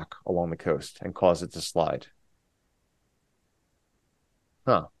the rock along the coast and caused it to slide.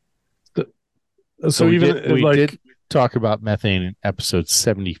 Huh. So even we did talk about methane in episode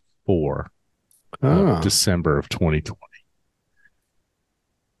 74 of December of 2020.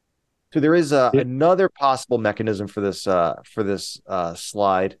 So there is another possible mechanism for this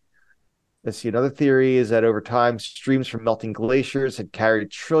slide. Let's see. Another theory is that over time, streams from melting glaciers had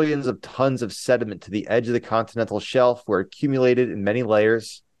carried trillions of tons of sediment to the edge of the continental shelf, where it accumulated in many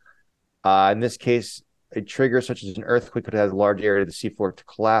layers. In this case, a trigger such as an earthquake could have a large area of the seafloor to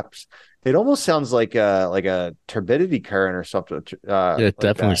collapse. It almost sounds like a turbidity current or something. It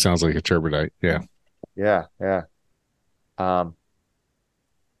definitely sounds like a turbidite. Yeah.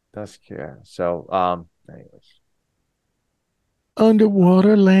 So, anyways.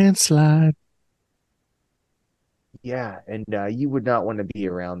 Underwater landslide. Yeah, and you would not want to be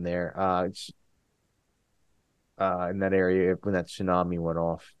around there. In that area when that tsunami went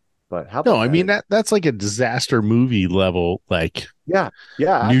off. But how? No, I mean that's like a disaster movie level, like yeah, New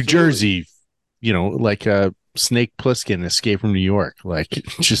absolutely. Jersey, like a Snake Plissken, Escape from New York, like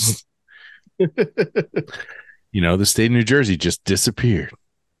just the state of New Jersey just disappeared.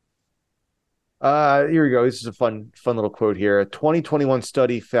 Here we go. This is a fun little quote here. A 2021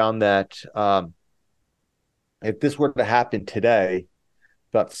 study found that if this were to happen today,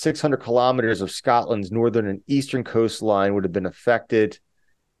 about 600 kilometers of Scotland's northern and eastern coastline would have been affected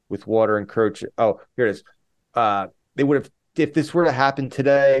with water encroaching. Oh, here it is. They would have, if this were to happen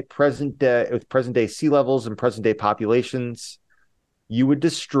today, present day sea levels and present day populations, you would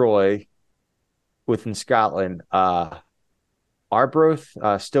destroy within Scotland, Arbroath,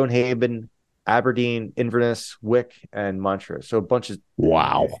 Stonehaven, Aberdeen, Inverness, Wick, and Montrose. So a bunch of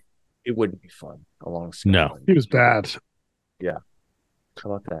wow. It wouldn't be fun along Scotland. No, it was bad. Yeah.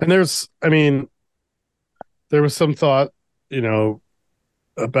 How about that? And there was some thought,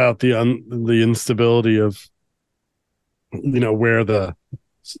 about the instability of, where the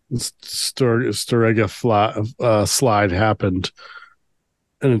Storegga slide happened,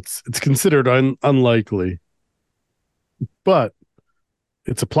 and it's considered unlikely, but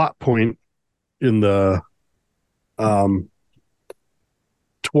it's a plot point in the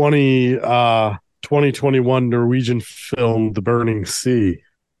 2021 Norwegian film The Burning Sea.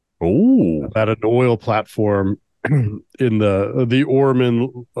 Oh, about an oil platform in the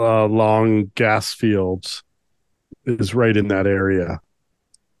Ormen Long gas fields is right in that area,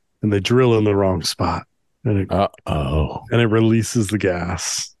 and they drill in the wrong spot, and it releases the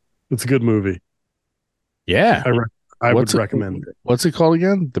gas. It's a good movie. Yeah, I would recommend it. What's it called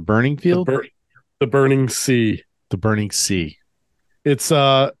again? The Burning Field? The Burning Sea. The Burning Sea. It's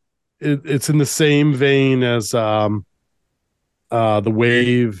it's in the same vein as The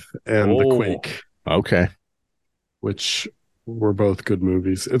Wave and The Quake. Okay. Which were both good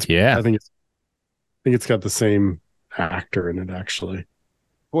movies. I think it's got the same actor in it, actually.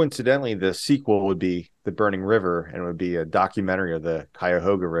 Coincidentally, the sequel would be The Burning River, and it would be a documentary of the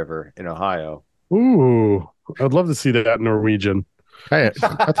Cuyahoga River in Ohio. Ooh, I'd love to see that in Norwegian. I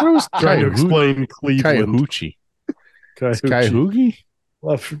thought it was trying to explain Cleveland. Cuyahoga?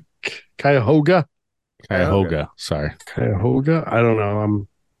 Cuyahoga? Cuyahoga. Sorry. Cuyahoga? I don't know.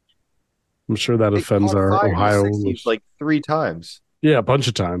 I'm sure that offends our Ohio like 3 times. Yeah, a bunch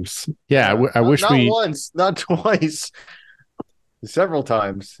of times. Yeah, I wish not once, not twice, several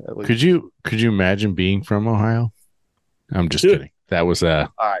times. At least. Could you imagine being from Ohio? I'm just kidding. That was all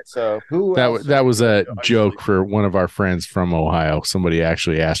right. So who that was a joke for one of our friends from Ohio. Somebody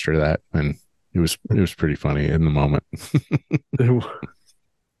actually asked her that, and it was pretty funny in the moment.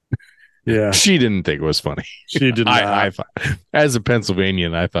 Yeah, she didn't think it was funny. She did not. I thought, as a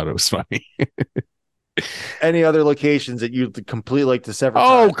Pennsylvanian, I thought it was funny. Any other locations that you complete like to several?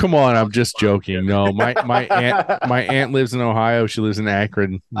 Oh, come on! I'm just joking. No, my aunt lives in Ohio. She lives in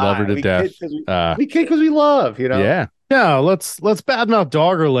Akron. Love her to death. We kid because we love, Yeah. Yeah, let's badmouth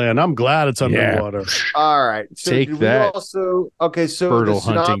Doggerland. I'm glad it's underwater. Yeah. All right, so take that. So fertile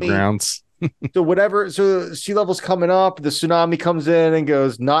hunting grounds. So sea level's coming up. The tsunami comes in and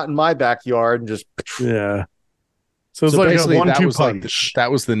goes, not in my backyard, and just yeah. So it's like a 1-2 punch. That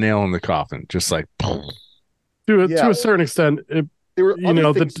was the nail in the coffin. Just like to a certain extent. There were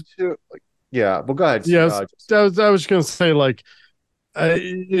too, yeah. Well, go ahead. Yeah, I was just gonna say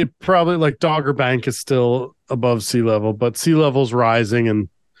it probably Dogger Bank is still above sea level, but sea level's rising, and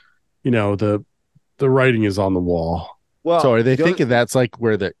the writing is on the wall. Well, so are they thinking that's like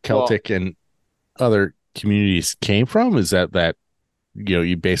where the Celtic and other communities came from? Is that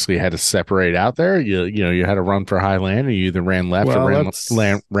you basically had to separate out there. You had to run for high land, and you either ran left or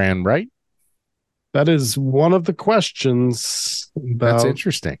ran right. That is one of the questions. That's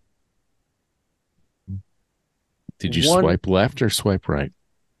interesting. Did you swipe left or swipe right?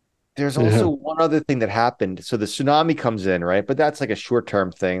 There's also one other thing that happened. So the tsunami comes in, right? But that's like a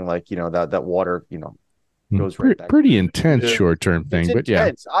short-term thing, like that water, goes right back. Pretty intense short-term thing, but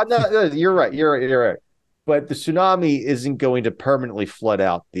intense. I'm not. You're right. You're right. But the tsunami isn't going to permanently flood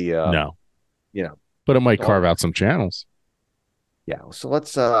out the. No. But it might carve out some channels. Yeah. So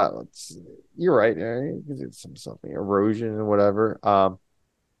let's. You're right. It's something erosion and whatever.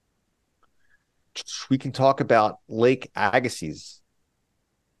 We can talk about Lake Agassiz.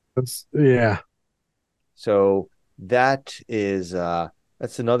 So that is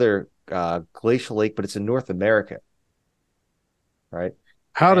that's another glacial lake, but it's in North America, right?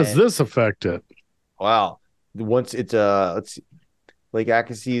 How does this affect it? Wow. Once it's let's see, Lake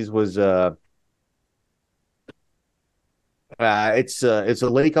Agassiz was it's a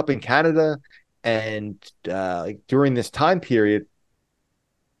lake up in Canada, and like during this time period,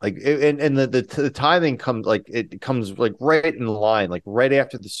 like and the timing comes like right in line, like right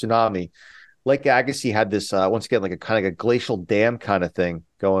after the tsunami. Lake Agassiz had this once again like a kind of a glacial dam kind of thing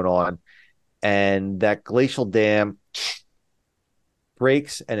going on, and that glacial dam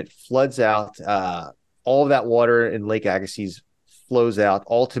breaks and it floods out. All of that water in Lake Agassiz flows out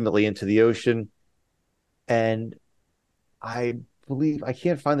ultimately into the ocean, and I believe I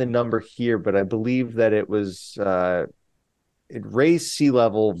can't find the number here, but I believe that it was it raised sea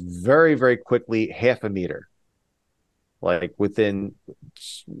level very, very quickly, half a meter, like within.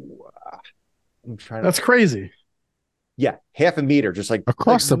 That's crazy. Yeah, half a meter, just like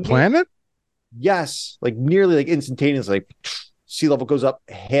across the planet. Yes, like nearly like instantaneously, like sea level goes up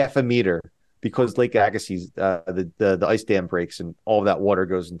half a meter because Lake Agassiz, the ice dam breaks and all of that water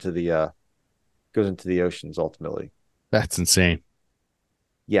goes into the oceans ultimately. That's insane.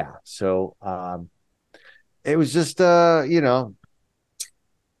 Yeah, so it was just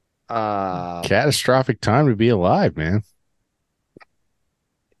catastrophic time to be alive, man.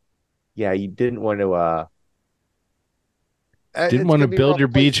 Yeah, you didn't want to build your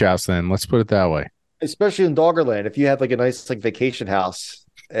beach house then. Let's put it that way. Especially in Doggerland. If you had like a nice like vacation house,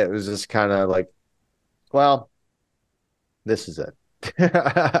 it was just kind of like, well, this is it.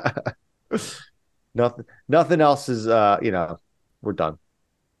 Nothing else is we're done. I'm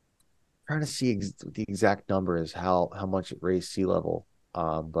trying to see the exact number is how much it raised sea level.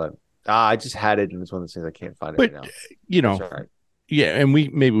 But I just had it and it's one of those things I can't find it right now. Right. Yeah, and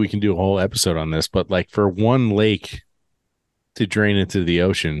maybe we can do a whole episode on this, but like for one lake to drain into the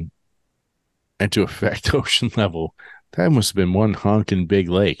ocean and to affect ocean level, that must have been one honking big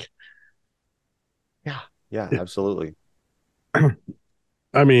lake. Yeah, absolutely.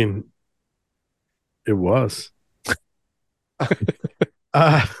 I mean, it was.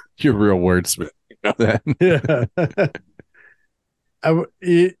 Your real wordsmith. You know that?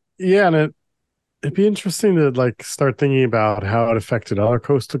 Yeah. And it'd be interesting to like start thinking about how it affected other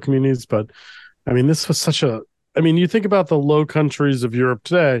coastal communities. But I mean, this was you think about the low countries of Europe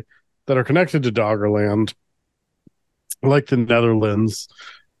today that are connected to Doggerland, like the Netherlands,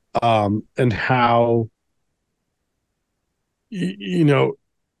 and how,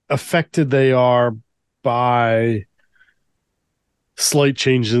 affected they are by slight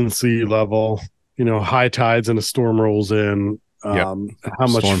change in sea level, high tides and a storm rolls in, how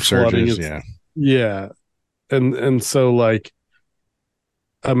much storm flooding surges, is. Yeah. And so like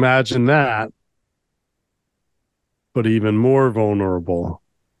imagine that, but even more vulnerable.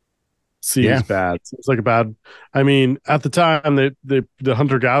 Seems bad. It's like at the time the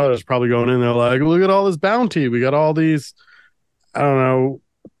hunter-gatherers probably going in there like, look at all this bounty. We got all these, I don't know,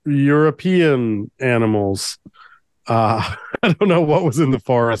 European animals. I don't know what was in the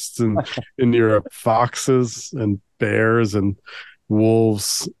forests in Europe. Foxes and bears and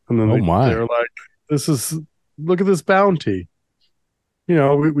wolves. And then they're like, look at this bounty.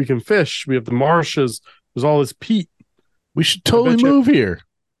 We can fish. We have the marshes. There's all this peat. We should totally move here.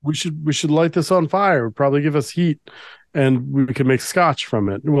 We should light this on fire. It would probably give us heat, and we could make scotch from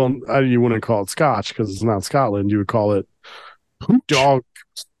it. Well, you wouldn't call it scotch because it's not Scotland. You would call it hooch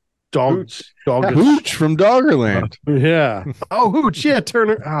from Doggerland. Yeah. Oh, hooch. Yeah,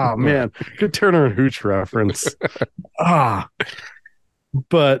 Turner. Oh man, good Turner and Hooch reference. But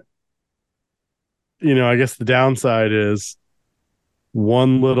I guess the downside is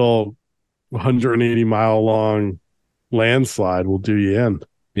one little 180-mile long landslide will do you in.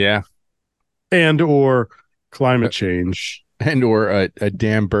 Yeah. And or climate change. And or a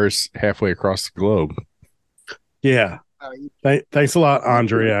dam burst halfway across the globe. Yeah. Thanks a lot,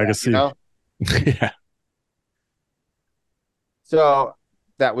 Andre Agassi. You know? Yeah. So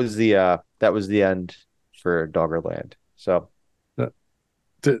that was the end for Doggerland. So and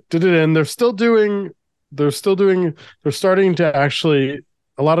they're starting to actually,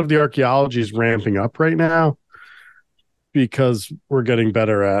 a lot of the archaeology is ramping up right now because we're getting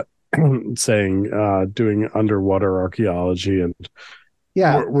better at doing underwater archaeology, and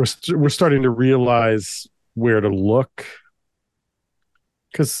we're starting to realize where to look,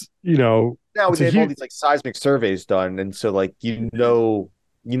 because now they have all these like seismic surveys done, and so like you know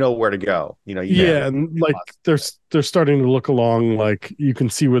where to go. And like they're starting to look along, like you can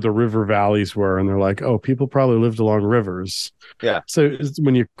see where the river valleys were, and they're like, oh, people probably lived along rivers. Yeah. So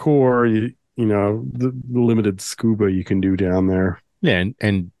when you core, the limited scuba you can do down there. Yeah,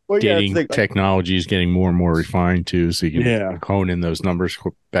 and dating technology is getting more and more refined too, so you can hone in those numbers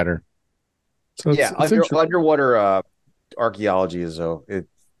better. So it's underwater archaeology is it's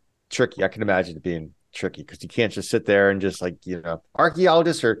tricky. I can imagine it being tricky because you can't just sit there and just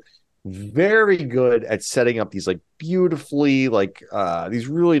archaeologists are very good at setting up these like beautifully these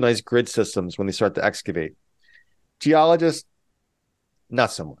really nice grid systems when they start to excavate. Geologists, not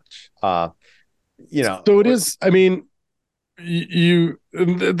so much. So it is. I mean, there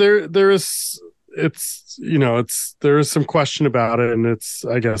is some question about it, and it's,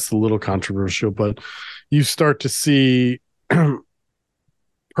 I guess, a little controversial, but you start to see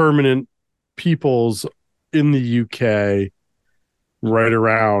permanent peoples in the UK right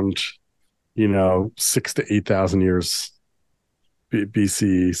around 6,000 to 8,000 years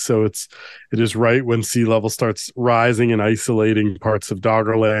BCE. So it is right when sea level starts rising and isolating parts of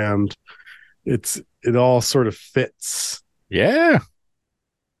Doggerland. It all sort of fits. Yeah.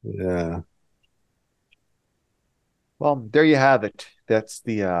 Well, there you have it. That's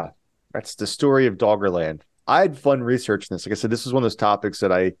the story of Doggerland. I had fun researching this. Like I said, this was one of those topics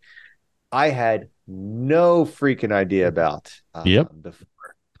that I had no freaking idea about.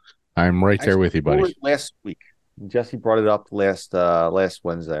 Before. I'm right there with you, buddy. Last week, Jesse brought it up last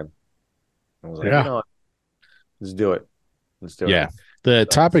Wednesday. I was like, let's do it. Yeah, the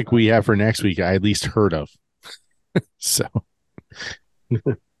topic we have for next week, I at least heard of. So.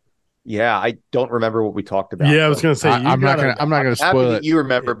 Yeah, I don't remember what we talked about. Yeah, I was going to say I'm not going to spoil it. You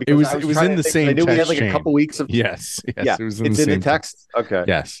remember because it was in the same. I knew text we had like chain. a couple weeks of. Yes. Yeah, it was in the text. Okay.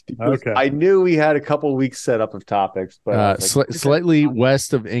 Yes. Okay. I knew we had a couple weeks set up of topics, but slightly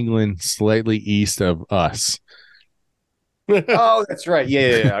west of England, slightly east of us. Oh, that's right.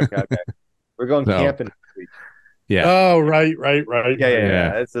 Yeah. Okay. We're going camping next week. Yeah. Oh, right.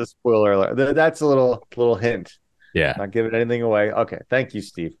 Yeah. It's a spoiler alert. That's a little hint. Yeah. Not giving anything away. Okay. Thank you,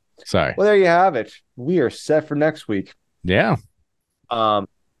 Steve. Sorry. Well, there you have it. We are set for next week. Yeah. Well,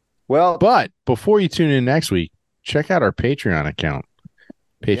 but before you tune in next week, check out our Patreon account.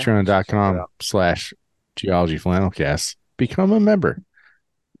 Patreon.com/Geology Flannelcast. Become a member.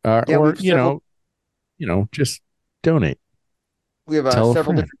 Just donate. We have several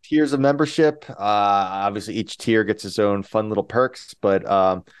different tiers of membership. Obviously, each tier gets its own fun little perks, but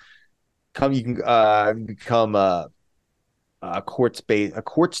you can become a quartz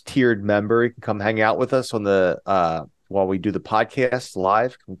tiered member. You can come hang out with us on the while we do the podcast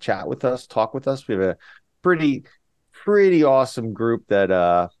live. Come chat with us, talk with us. We have a pretty awesome group that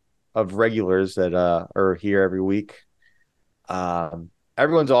of regulars that are here every week.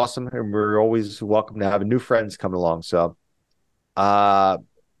 Everyone's awesome, and we're always welcome to having new friends coming along. So,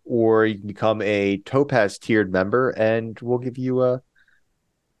 or you can become a Topaz tiered member, and we'll give you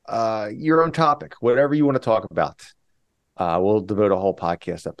your own topic, whatever you want to talk about. We'll devote a whole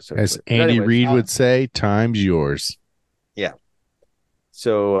podcast episode. As Andy Reid would say, time's yours. Yeah.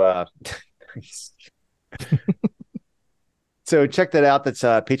 So, so check that out. That's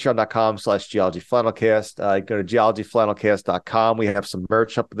patreon.com/geologyflannelcast. Go to geologyflannelcast.com. We have some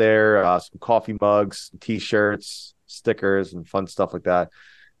merch up there, some coffee mugs, some t-shirts, stickers, and fun stuff like that.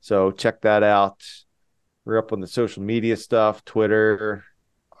 So check that out. We're up on the social media stuff, Twitter.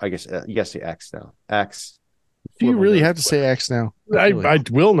 I guess you guys say X now. X. Do you really have to say X now? I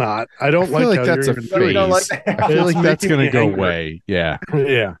will not. I don't like like that's a phrase. I feel like that's going to go away. Yeah.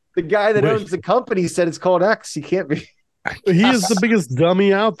 Yeah. The guy that owns the company said it's called X. He can't be. He is the biggest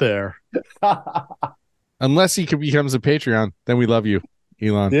dummy out there. Unless he becomes a Patreon, then we love you,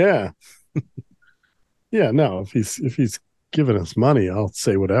 Elon. Yeah. Yeah. No, if he's giving us money, I'll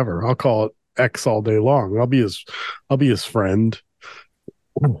say whatever. I'll call it X all day long. I'll be his friend.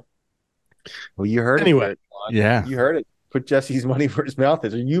 Well, you heard anyway. It. Yeah, you heard it. Put Jesse's money where his mouth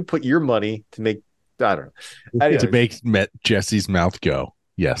is, or you put your money to make. I don't know. Anyways. To make Jesse's mouth go.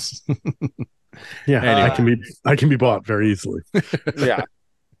 Yes. Yeah, Anyway. I can be bought very easily. Yeah.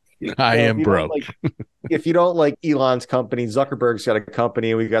 I am broke. If you don't like Elon's company, Zuckerberg's got a company,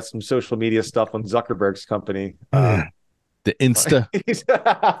 and we got some social media stuff on Zuckerberg's company. The Insta,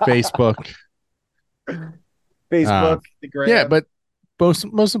 Facebook, the Gram. Yeah, but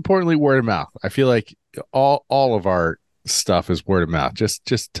most importantly, word of mouth. I feel like all of our stuff is word of mouth.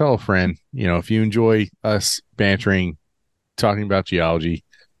 Just tell a friend. If you enjoy us bantering, talking about geology,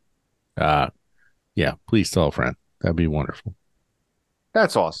 please tell a friend. That'd be wonderful.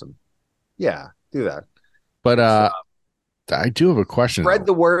 That's awesome. Yeah, do that. But I do have a question. Spread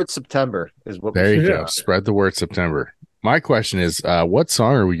the word September is what. There you go. Spread the word September. My question is, what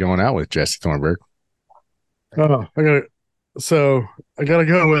song are we going out with, Jesse Thornburg? Oh, I gotta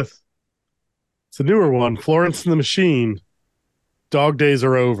go with it's a newer one, Florence and the Machine. Dog Days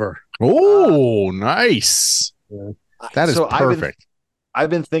Are Over. Oh, nice. That is perfect. I've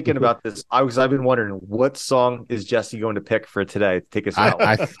been thinking about this. I've been wondering what song is Jesse going to pick for today to take us out.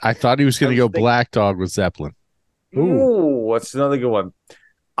 I thought he was going to go Black Dog with Zeppelin. Ooh, what's another good one?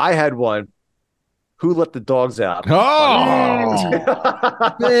 I had one. Who Let the Dogs Out? Oh,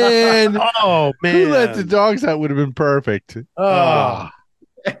 man. Oh, man. Who Let the Dogs Out would have been perfect. Oh.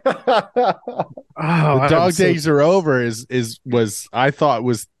 The Dog Days Are Over was I thought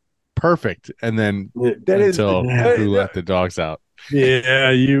was perfect. And then Who Let the Dogs Out.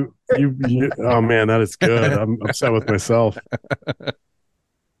 Yeah, you oh man, that is good. I'm upset with myself.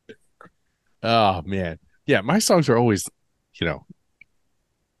 Oh man. Yeah, my songs are always,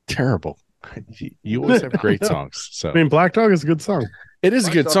 terrible. You always have great songs. So I mean, Black Dog is a good song. It is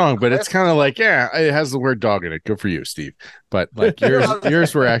a good song, but it's kind of like, it has the word dog in it. Good for you, Steve. But like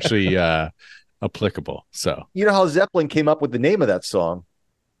yours were actually applicable. So you know how Zeppelin came up with the name of that song?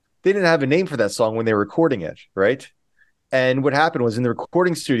 They didn't have a name for that song when they were recording it, right? And what happened was in the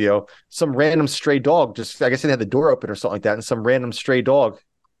recording studio, some random stray dog I guess they had the door open or something like that, and some random stray dog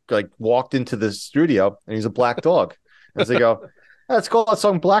like walked into the studio, and he's a black dog. As they go, let's call that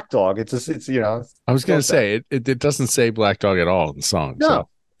song Black Dog. It's I was gonna say it doesn't say Black Dog at all in the song. No. So,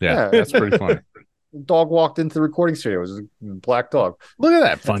 yeah, that's pretty funny. Dog walked into the recording studio. It was a black dog. Look at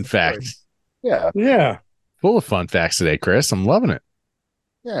that fun fact. Yeah. Full of fun facts today, Chris. I'm loving it.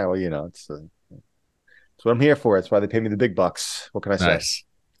 Yeah, well, it's what I'm here for. It's why they pay me the big bucks. What can I say? Nice.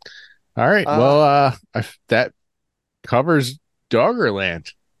 All right. Well, that covers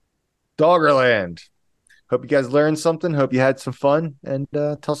Doggerland. Hope you guys learned something. Hope you had some fun, and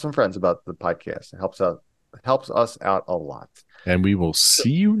tell some friends about the podcast. It helps us out a lot. And we will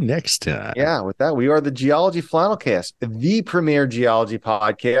see you next time. Yeah, with that, we are the Geology Flannelcast, the premier geology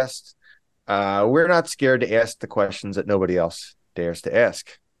podcast. We're not scared to ask the questions that nobody else dares to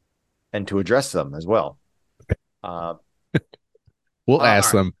ask, and to address them as well. We'll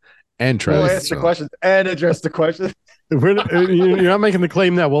ask them and try. We'll ask the questions and address the questions. You're not making the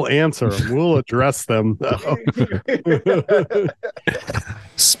claim that we'll answer them. We'll address them.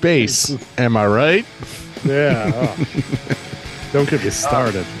 Space. Am I right? Yeah. Don't get me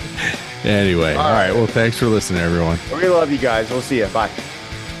started. Anyway. All right. Well, thanks for listening, everyone. We love you guys. We'll see you. Bye.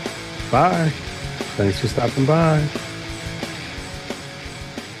 Bye. Thanks for stopping by.